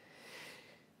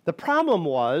 The problem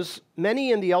was, many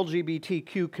in the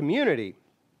LGBTQ community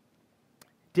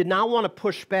did not want to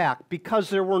push back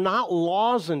because there were not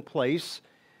laws in place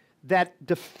that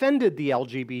defended the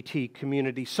LGBT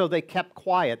community, so they kept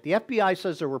quiet. The FBI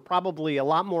says there were probably a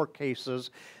lot more cases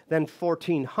than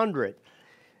 1,400.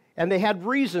 And they had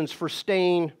reasons for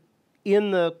staying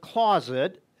in the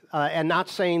closet and not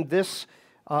saying this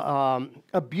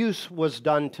abuse was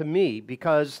done to me,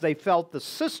 because they felt the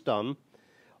system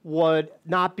would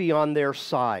not be on their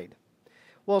side.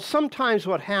 Well, sometimes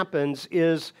what happens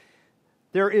is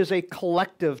there is a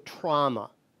collective trauma,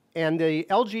 and the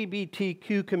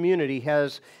LGBTQ community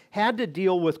has had to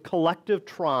deal with collective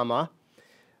trauma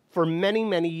for many,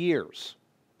 many years.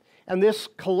 And this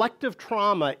collective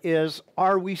trauma is,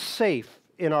 are we safe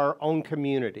in our own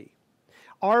community?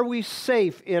 Are we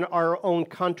safe in our own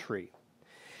country?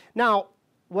 Now,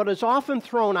 what is often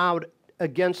thrown out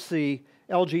against the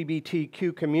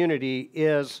LGBTQ community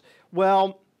is,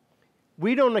 well,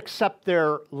 we don't accept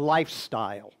their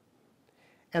lifestyle.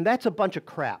 And that's a bunch of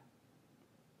crap.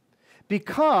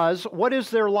 Because what is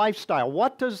their lifestyle?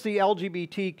 What does the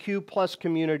LGBTQ plus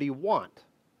community want?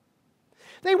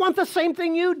 They want the same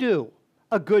thing you do.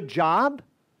 A good job,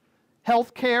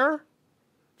 health care,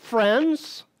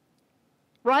 friends,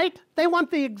 right? They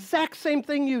want the exact same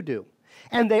thing you do.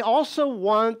 And they also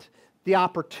want the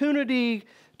opportunity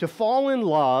to fall in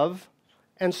love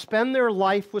and spend their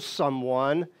life with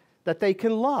someone that they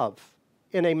can love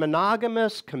in a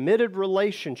monogamous, committed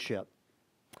relationship.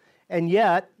 And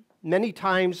yet, many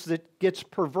times that gets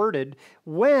perverted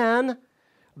when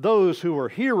those who are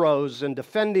heroes in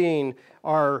defending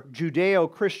our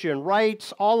Judeo-Christian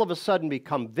rights all of a sudden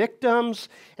become victims,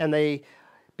 and they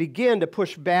begin to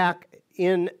push back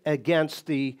in against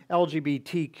the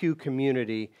LGBTQ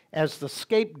community as the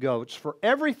scapegoats for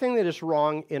everything that is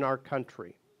wrong in our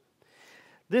country.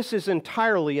 This is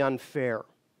entirely unfair.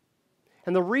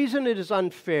 And the reason it is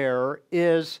unfair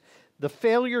is the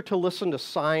failure to listen to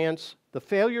science, the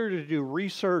failure to do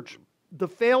research, the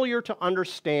failure to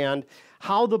understand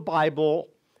how the Bible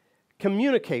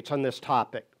communicates on this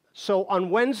topic. So on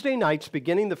Wednesday nights,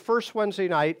 beginning the first Wednesday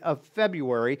night of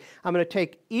February, I'm going to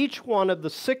take each one of the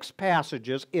 6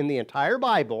 passages in the entire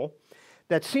Bible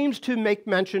that seems to make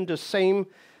mention to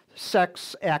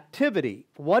same-sex activity.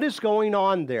 What is going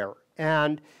on there?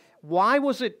 And why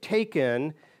was it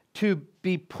taken to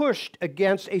be pushed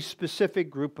against a specific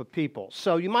group of people?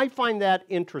 So you might find that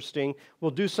interesting.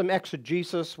 We'll do some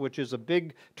exegesis, which is a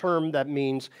big term that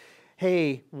means,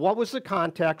 hey, what was the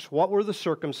context, what were the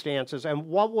circumstances, and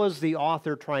what was the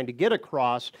author trying to get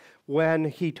across when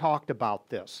he talked about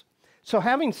this? So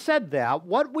having said that,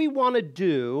 what we want to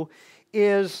do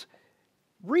is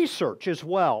research as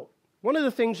well. One of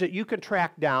the things that you can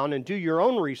track down and do your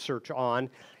own research on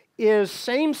is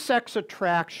same-sex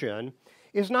attraction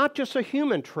is not just a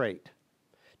human trait.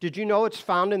 Did you know it's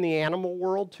found in the animal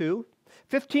world too?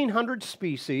 1,500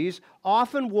 species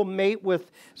often will mate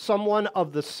with someone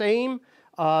of the same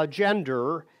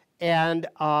gender and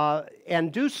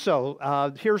do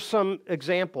so. Here's some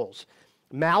examples.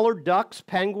 Mallard ducks,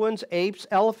 penguins, apes,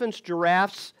 elephants,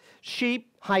 giraffes,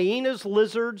 sheep, hyenas,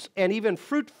 lizards, and even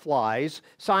fruit flies.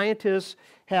 Scientists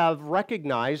have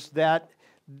recognized that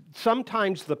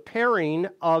sometimes the pairing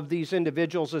of these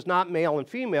individuals is not male and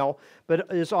female, but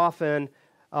is often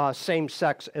same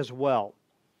sex as well.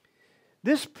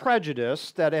 This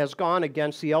prejudice that has gone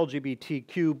against the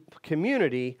LGBTQ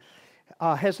community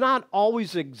has not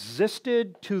always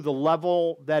existed to the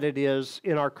level that it is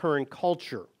in our current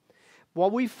culture.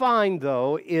 What we find,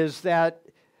 though, is that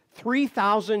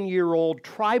 3,000-year-old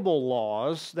tribal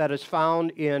laws that is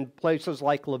found in places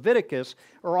like Leviticus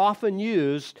are often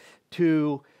used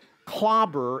to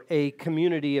clobber a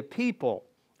community of people.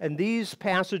 And these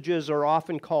passages are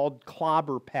often called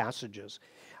clobber passages.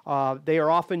 They are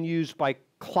often used by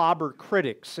clobber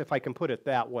critics, if I can put it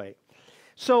that way.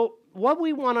 So what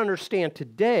we want to understand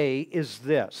today is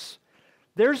this.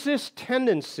 There's this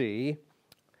tendency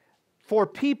for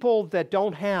people that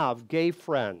don't have gay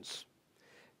friends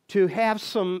to have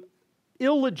some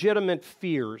illegitimate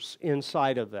fears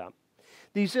inside of them.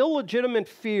 These illegitimate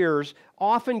fears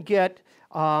often get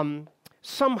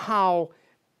somehow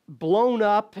blown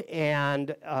up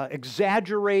and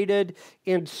exaggerated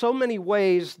in so many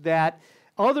ways that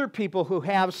other people who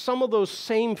have some of those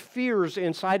same fears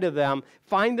inside of them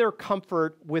find their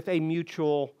comfort with a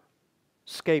mutual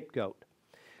scapegoat.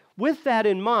 With that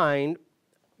in mind,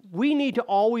 we need to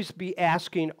always be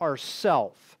asking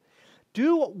ourselves,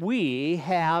 do we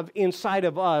have inside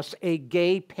of us a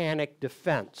gay panic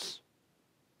defense?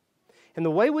 And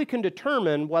the way we can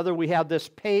determine whether we have this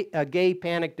gay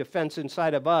panic defense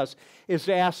inside of us is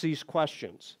to ask these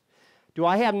questions. Do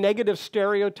I have negative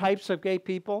stereotypes of gay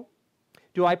people?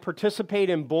 Do I participate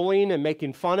in bullying and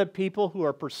making fun of people who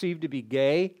are perceived to be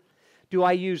gay? Do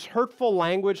I use hurtful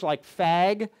language like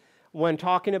fag when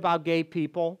talking about gay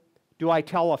people? Do I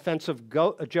tell offensive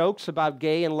jokes about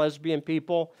gay and lesbian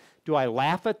people? Do I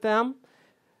laugh at them?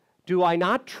 Do I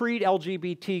not treat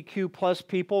LGBTQ plus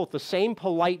people with the same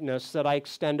politeness that I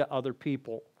extend to other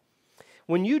people?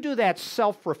 When you do that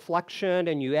self-reflection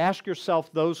and you ask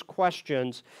yourself those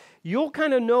questions, you'll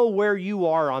kind of know where you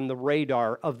are on the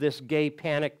radar of this gay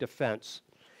panic defense.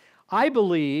 I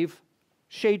believe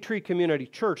Shade Tree Community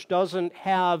Church doesn't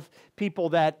have people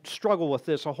that struggle with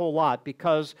this a whole lot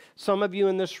because some of you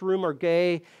in this room are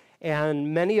gay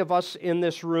and many of us in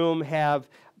this room have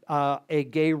a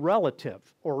gay relative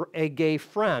or a gay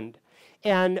friend.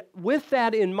 And with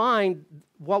that in mind,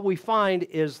 what we find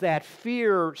is that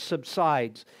fear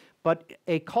subsides, but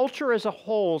a culture as a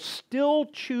whole still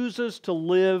chooses to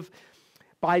live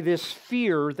by this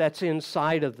fear that's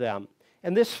inside of them.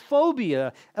 And this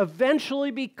phobia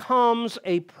eventually becomes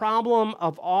a problem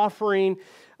of offering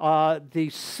the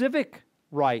civic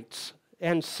rights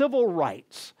and civil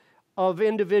rights of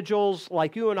individuals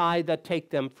like you and I that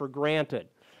take them for granted.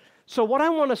 So what I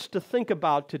want us to think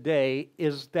about today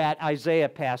is that Isaiah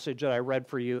passage that I read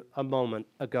for you a moment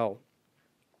ago.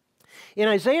 In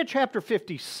Isaiah chapter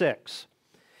 56,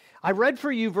 I read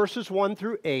for you verses 1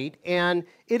 through 8, and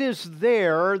it is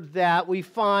there that we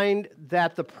find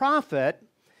that the prophet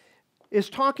is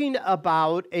talking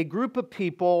about a group of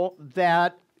people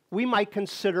that we might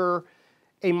consider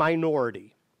a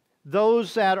minority,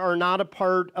 those that are not a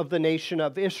part of the nation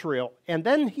of Israel. And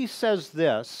then he says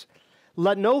this,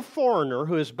 "Let no foreigner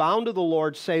who is bound to the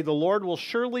Lord say, 'The Lord will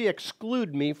surely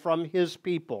exclude me from his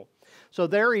people.'" So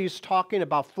there he's talking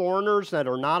about foreigners that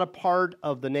are not a part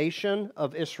of the nation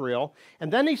of Israel.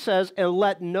 And then he says, "And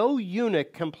let no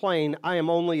eunuch complain, I am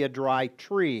only a dry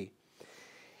tree."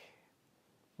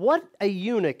 What a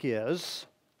eunuch is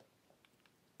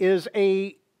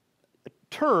a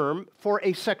term for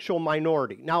a sexual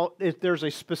minority. Now, there's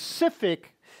a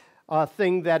specific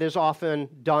thing that is often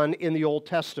done in the Old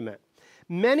Testament.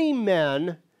 Many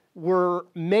men were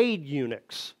made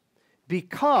eunuchs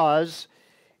because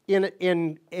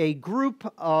in a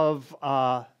group of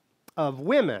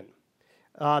women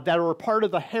that were part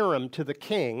of the harem to the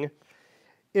king,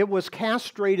 it was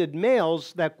castrated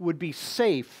males that would be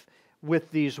safe with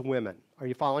these women. Are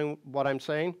you following what I'm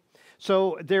saying?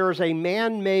 So there's a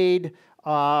man-made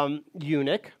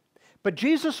eunuch, but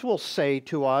Jesus will say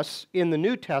to us in the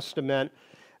New Testament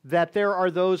that there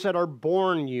are those that are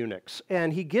born eunuchs.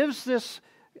 And he gives this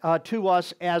to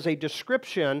us as a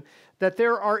description that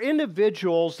there are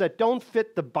individuals that don't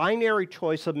fit the binary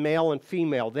choice of male and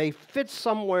female. They fit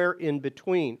somewhere in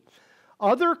between.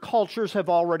 Other cultures have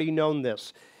already known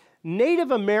this.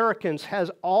 Native Americans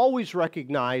has always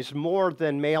recognized more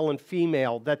than male and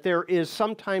female that there is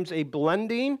sometimes a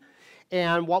blending,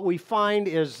 and what we find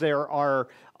is there are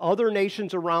other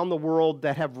nations around the world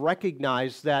that have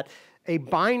recognized that a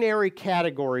binary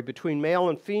category between male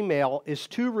and female is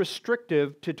too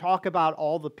restrictive to talk about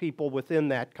all the people within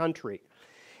that country.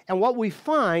 And what we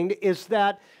find is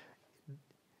that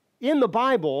in the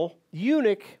Bible,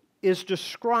 eunuch is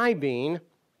describing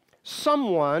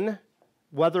someone,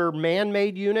 whether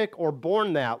man-made eunuch or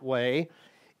born that way,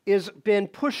 is been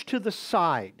pushed to the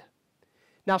side.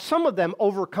 Now, some of them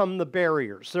overcome the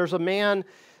barriers. There's a man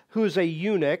who's a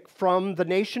eunuch from the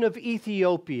nation of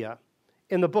Ethiopia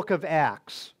in the book of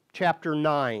Acts, chapter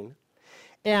 9.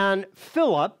 And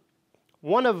Philip,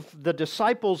 one of the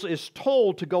disciples, is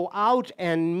told to go out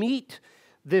and meet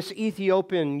this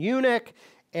Ethiopian eunuch,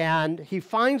 and he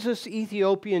finds this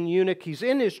Ethiopian eunuch. He's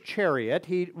in his chariot.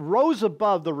 He rose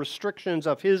above the restrictions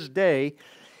of his day,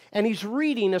 and he's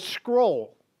reading a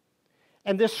scroll.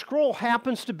 And this scroll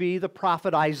happens to be the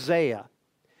prophet Isaiah.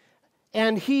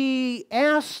 And he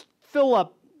asks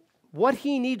Philip what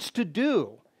he needs to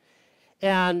do.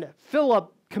 And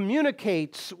Philip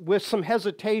communicates with some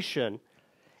hesitation.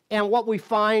 And what we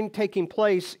find taking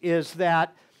place is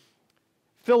that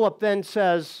Philip then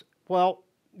says, well,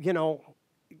 you know,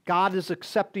 God is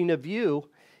accepting of you.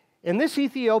 And this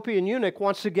Ethiopian eunuch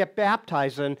wants to get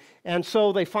baptized. And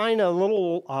so they find a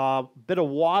little bit of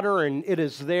water, and it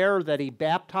is there that he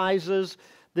baptizes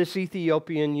this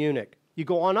Ethiopian eunuch. You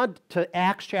go on to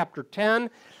Acts chapter 10,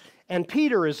 and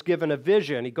Peter is given a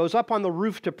vision. He goes up on the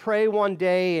roof to pray one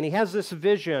day, and he has this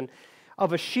vision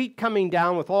of a sheet coming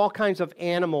down with all kinds of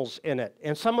animals in it.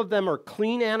 And some of them are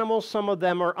clean animals, some of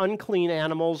them are unclean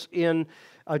animals in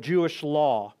a Jewish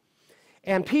law.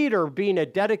 And Peter, being a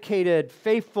dedicated,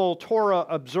 faithful,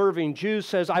 Torah-observing Jew,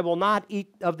 says, I will not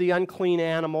eat of the unclean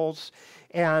animals.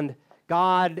 And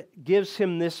God gives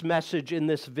him this message in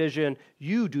this vision,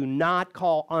 you do not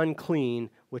call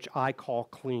unclean, which I call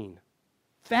clean.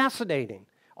 Fascinating.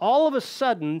 All of a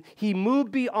sudden, he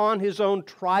moved beyond his own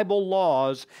tribal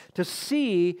laws to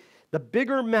see the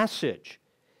bigger message.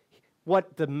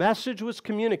 What the message was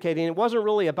communicating, it wasn't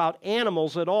really about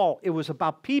animals at all. It was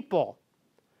about people.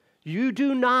 You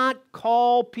do not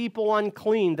call people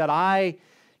unclean that I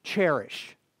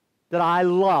cherish, that I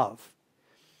love.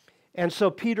 And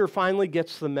so Peter finally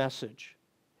gets the message.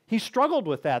 He struggled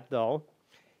with that, though.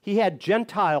 He had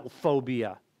Gentile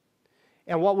phobia.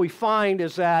 And what we find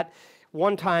is that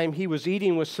one time he was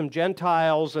eating with some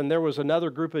Gentiles, and there was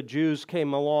another group of Jews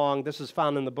came along. This is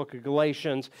found in the book of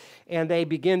Galatians. And they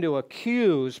begin to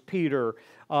accuse Peter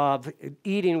of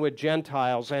eating with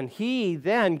Gentiles. And he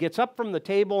then gets up from the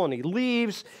table and he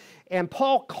leaves. And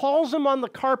Paul calls him on the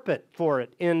carpet for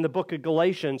it in the book of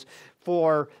Galatians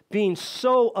for being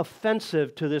so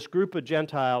offensive to this group of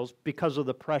Gentiles because of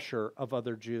the pressure of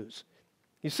other Jews.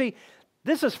 You see,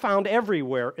 this is found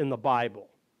everywhere in the Bible.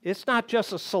 It's not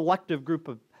just a selective group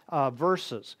of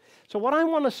verses. So what I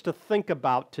want us to think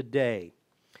about today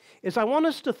is I want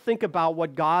us to think about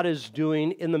what God is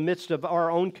doing in the midst of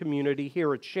our own community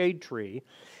here at Shade Tree.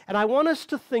 And I want us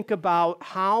to think about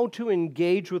how to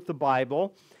engage with the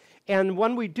Bible. And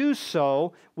when we do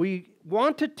so, we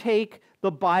want to take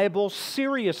the Bible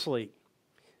seriously.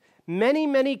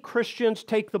 Many Christians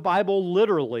take the Bible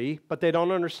literally, but they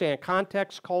don't understand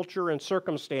context, culture, and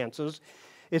circumstances.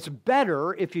 It's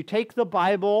better if you take the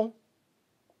Bible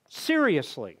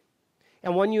seriously.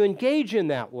 And when you engage in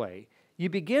that way, you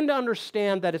begin to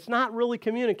understand that it's not really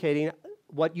communicating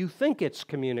what you think it's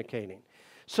communicating.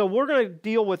 So we're going to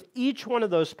deal with each one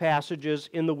of those passages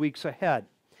in the weeks ahead.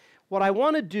 What I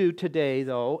want to do today,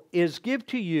 though, is give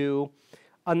to you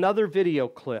another video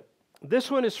clip.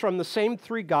 This one is from the same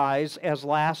three guys as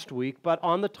last week, but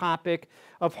on the topic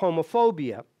of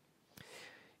homophobia.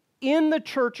 In the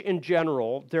church in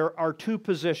general, there are two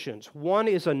positions. One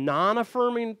is a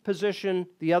non-affirming position,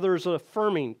 the other is an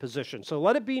affirming position. So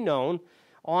let it be known,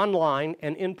 online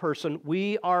and in person,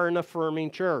 we are an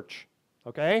affirming church,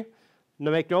 okay?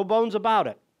 Make no bones about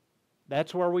it.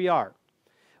 That's where we are.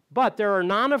 But there are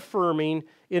non-affirming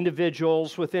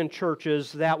individuals within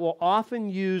churches that will often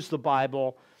use the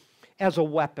Bible as a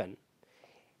weapon.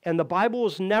 And the Bible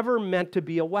was never meant to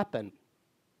be a weapon.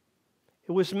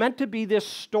 It was meant to be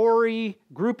this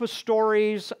group of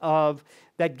stories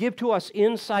that give to us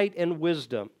insight and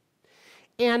wisdom.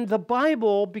 And the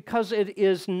Bible, because it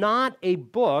is not a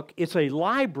book, it's a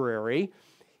library,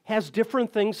 has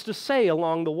different things to say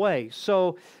along the way.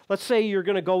 So let's say you're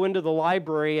going to go into the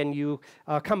library and you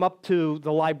come up to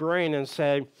the librarian and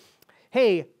say,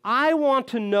 Hey, I want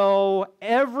to know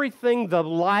everything the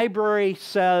library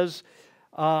says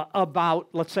about,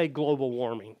 let's say, global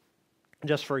warming,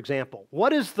 just for example.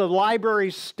 What is the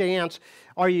library's stance?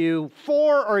 Are you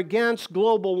for or against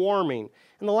global warming?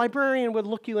 And the librarian would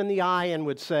look you in the eye and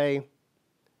would say,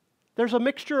 there's a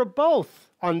mixture of both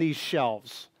on these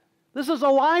shelves. This is a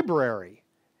library.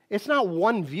 It's not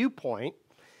one viewpoint.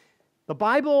 The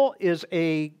Bible is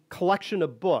a collection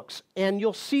of books, and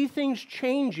you'll see things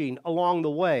changing along the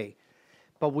way.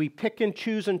 But we pick and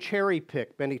choose and cherry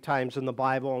pick many times in the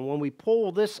Bible, and when we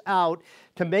pull this out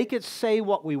to make it say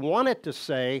what we want it to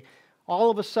say, all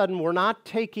of a sudden we're not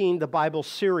taking the Bible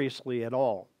seriously at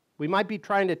all. We might be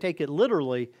trying to take it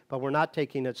literally, but we're not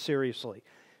taking it seriously.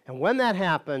 And when that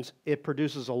happens, it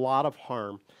produces a lot of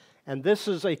harm. And this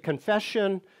is a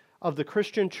confession of the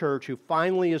Christian church who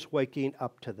finally is waking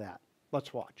up to that.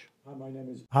 Let's watch. Hi,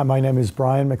 my name is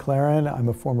Brian McLaren. I'm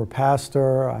a former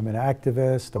pastor, I'm an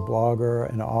activist, a blogger,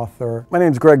 an author. My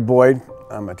name is Greg Boyd.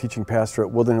 I'm a teaching pastor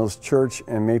at Woodland Hills Church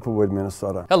in Maplewood,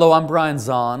 Minnesota. Hello, I'm Brian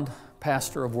Zond,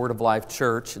 pastor of Word of Life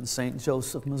Church in St.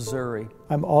 Joseph, Missouri.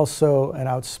 I'm also an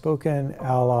outspoken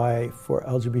ally for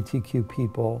LGBTQ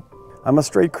people. I'm a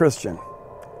straight Christian,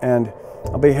 and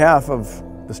on behalf of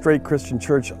the Straight Christian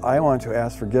Church, I want to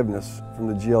ask forgiveness from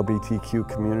the GLBTQ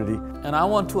community. And I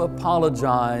want to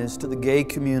apologize to the gay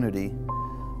community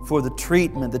for the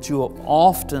treatment that you have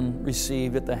often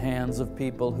received at the hands of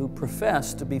people who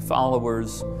profess to be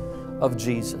followers of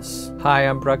Jesus. Hi,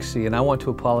 I'm Bruxy, and I want to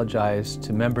apologize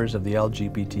to members of the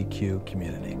LGBTQ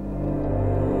community.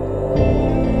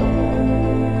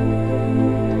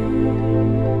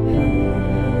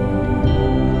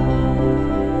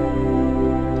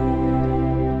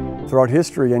 Throughout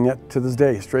history, and yet to this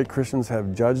day, straight Christians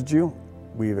have judged you,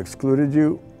 we've excluded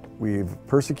you, we've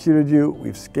persecuted you,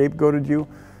 we've scapegoated you,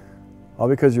 all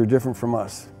because you're different from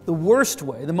us. The worst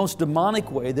way, the most demonic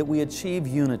way that we achieve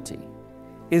unity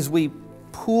is we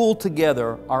pool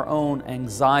together our own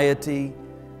anxiety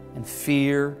and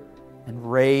fear and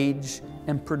rage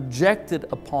and project it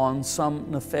upon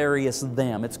some nefarious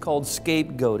them. It's called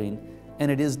scapegoating, and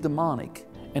it is demonic.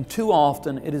 And too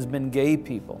often it has been gay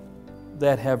people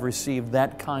that have received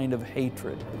that kind of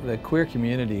hatred. The queer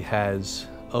community has,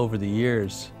 over the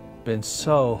years, been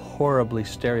so horribly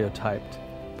stereotyped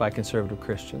by conservative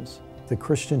Christians. The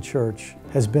Christian church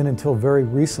has been, until very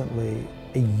recently,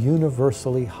 a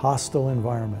universally hostile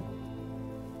environment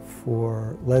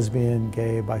for lesbian,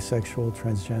 gay, bisexual,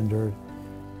 transgendered,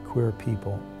 queer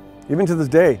people. Even to this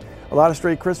day, a lot of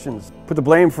straight Christians put the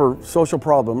blame for social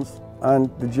problems on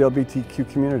the GLBTQ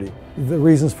community. The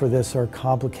reasons for this are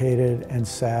complicated and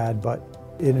sad, but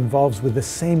it involves with the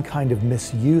same kind of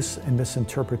misuse and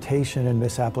misinterpretation and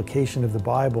misapplication of the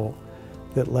Bible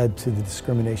that led to the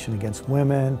discrimination against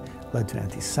women, led to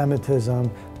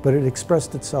anti-Semitism, but it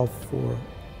expressed itself for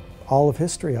all of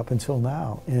history up until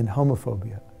now in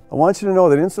homophobia. I want you to know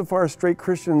that insofar as straight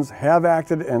Christians have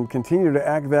acted and continue to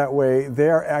act that way, they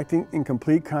are acting in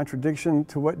complete contradiction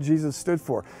to what Jesus stood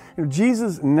for. You know,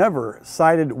 Jesus never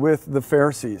sided with the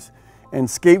Pharisees and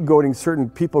scapegoating certain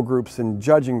people groups and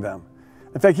judging them.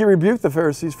 In fact, he rebuked the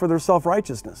Pharisees for their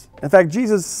self-righteousness. In fact,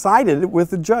 Jesus sided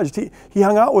with the judged. He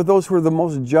hung out with those who were the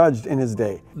most judged in his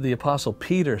day. The Apostle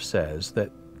Peter says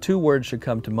that two words should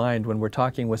come to mind when we're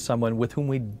talking with someone with whom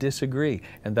we disagree,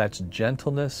 and that's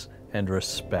gentleness and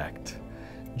respect.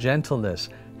 Gentleness,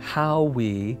 how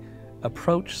we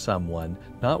approach someone,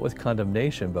 not with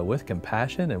condemnation, but with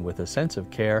compassion and with a sense of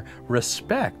care.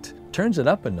 Respect turns it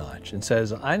up a notch and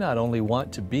says, I not only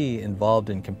want to be involved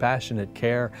in compassionate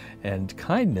care and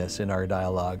kindness in our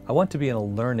dialogue, I want to be in a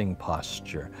learning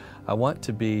posture. I want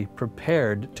to be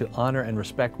prepared to honor and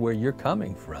respect where you're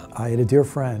coming from. I had a dear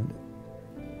friend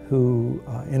who,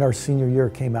 in our senior year,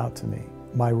 came out to me.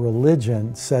 My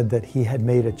religion said that he had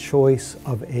made a choice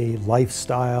of a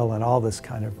lifestyle and all this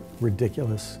kind of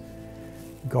ridiculous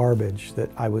garbage that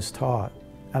I was taught.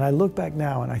 And I look back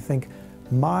now and I think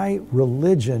my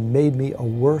religion made me a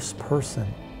worse person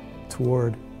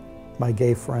toward my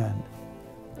gay friend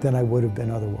than I would have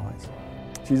been otherwise.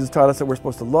 Jesus taught us that we're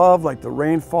supposed to love like the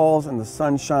rain falls and the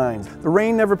sun shines. The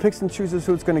rain never picks and chooses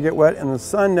who it's going to get wet, and the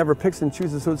sun never picks and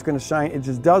chooses who it's going to shine. It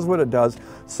just does what it does.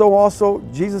 So also,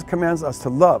 Jesus commands us to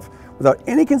love without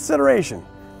any consideration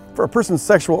for a person's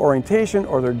sexual orientation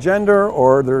or their gender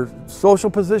or their social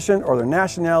position or their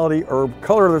nationality or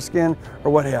color of their skin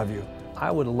or what have you.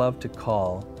 I would love to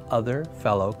call other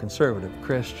fellow conservative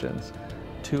Christians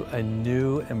to a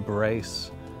new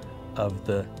embrace of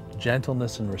the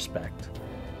gentleness and respect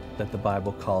that the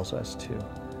Bible calls us to.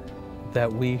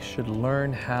 That we should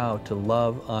learn how to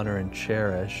love, honor, and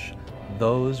cherish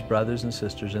those brothers and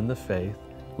sisters in the faith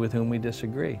with whom we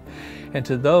disagree. And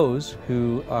to those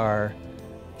who are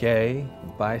gay,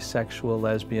 bisexual,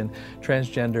 lesbian,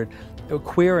 transgendered,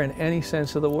 queer in any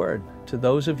sense of the word, to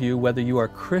those of you, whether you are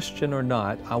Christian or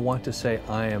not, I want to say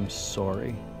I am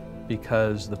sorry,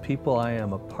 because the people I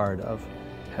am a part of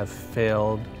have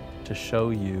failed to show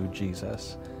you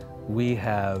Jesus. We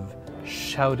have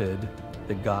shouted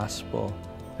the gospel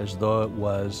as though it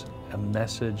was a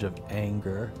message of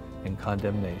anger and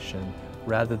condemnation,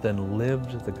 rather than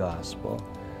lived the gospel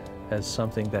as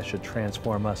something that should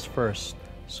transform us first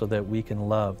so that we can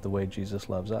love the way Jesus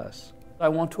loves us. I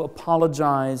want to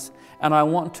apologize, and I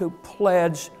want to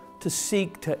pledge to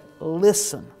seek to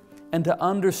listen and to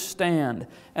understand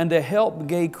and to help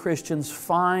gay Christians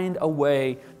find a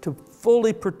way to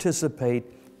fully participate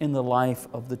in the life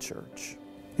of the church.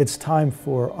 It's time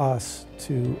for us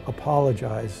to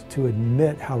apologize, to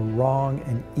admit how wrong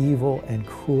and evil and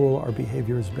cruel our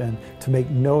behavior has been, to make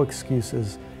no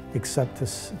excuses except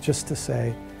just to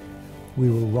say we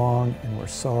were wrong and we're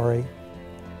sorry,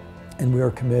 and we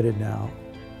are committed now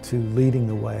to leading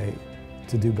the way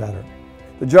to do better.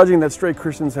 The judging that straight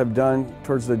Christians have done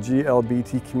towards the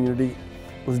GLBT community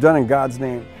was done in God's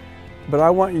name. But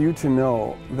I want you to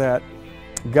know that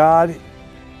God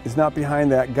is not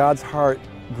behind that. God's heart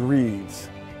grieves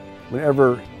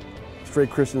whenever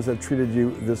straight Christians have treated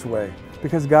you this way.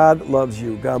 Because God loves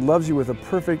you. God loves you with a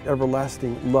perfect,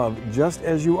 everlasting love, just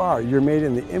as you are. You're made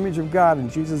in the image of God,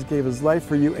 and Jesus gave His life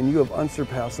for you, and you have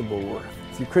unsurpassable worth.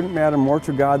 You couldn't matter more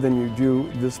to God than you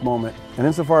do this moment. And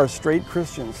insofar as straight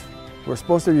Christians who are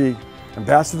supposed to be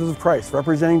ambassadors of Christ,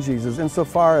 representing Jesus,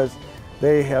 insofar as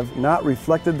they have not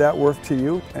reflected that worth to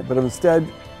you, but have instead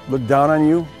looked down on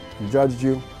you, judged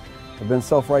you, have been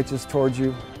self-righteous towards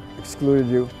you, excluded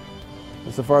you,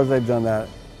 insofar as they've done that,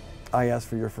 I ask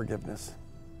for your forgiveness.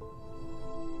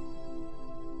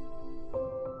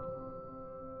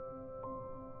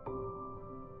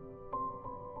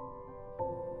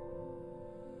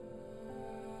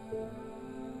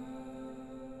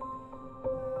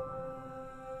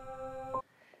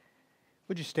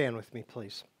 Would you stand with me,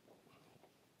 please?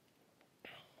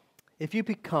 If you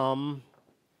become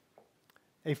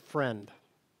a friend,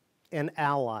 an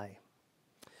ally,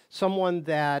 someone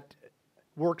that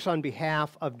works on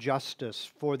behalf of justice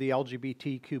for the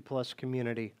LGBTQ plus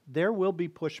community, there will be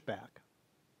pushback.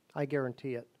 I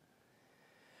guarantee it.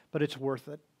 But it's worth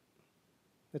it.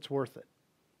 It's worth it.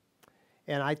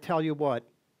 And I tell you what,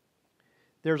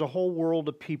 there's a whole world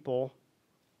of people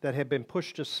that have been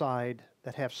pushed aside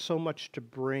that have so much to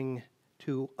bring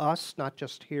to us, not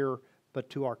just here, but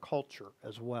to our culture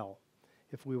as well,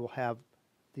 if we will have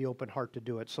the open heart to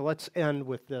do it. So let's end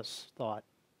with this thought.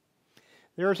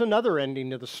 There is another ending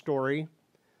to the story,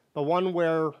 the one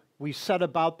where we set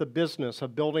about the business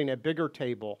of building a bigger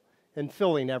table and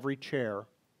filling every chair,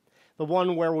 the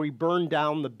one where we burn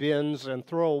down the bins and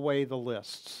throw away the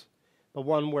lists, the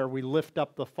one where we lift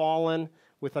up the fallen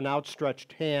with an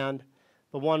outstretched hand,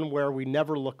 the one where we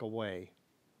never look away.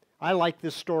 I like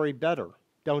this story better,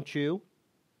 don't you?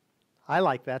 I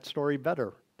like that story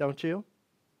better, don't you?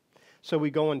 So we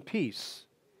go in peace,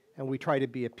 and we try to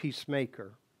be a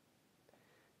peacemaker.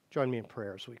 Join me in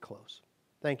prayer as we close.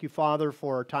 Thank you, Father,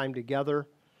 for our time together.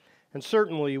 And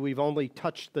certainly we've only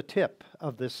touched the tip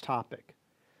of this topic.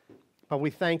 But we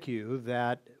thank you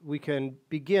that we can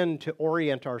begin to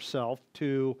orient ourselves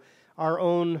to our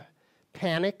own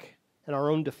panic and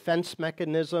our own defense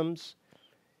mechanisms.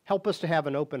 Help us to have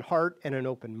an open heart and an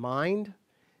open mind.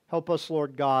 Help us,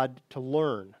 Lord God, to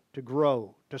learn, to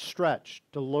grow, to stretch,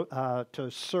 to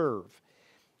serve.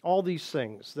 All these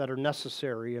things that are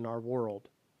necessary in our world.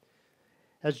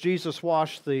 As Jesus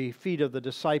washed the feet of the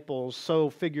disciples, so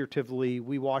figuratively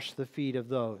we wash the feet of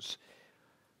those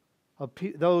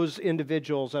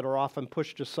individuals that are often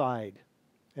pushed aside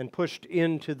and pushed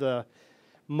into the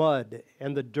mud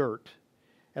and the dirt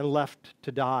and left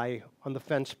to die on the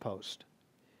fence post.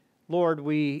 Lord,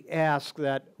 we ask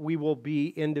that we will be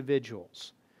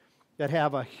individuals that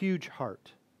have a huge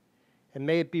heart, and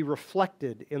may it be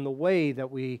reflected in the way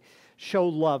that we show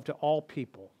love to all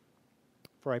people.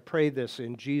 For I pray this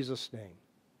in Jesus' name.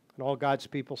 And all God's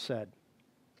people said,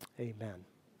 amen.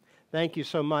 Thank you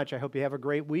so much. I hope you have a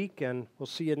great week, and we'll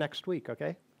see you next week,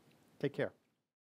 okay? Take care.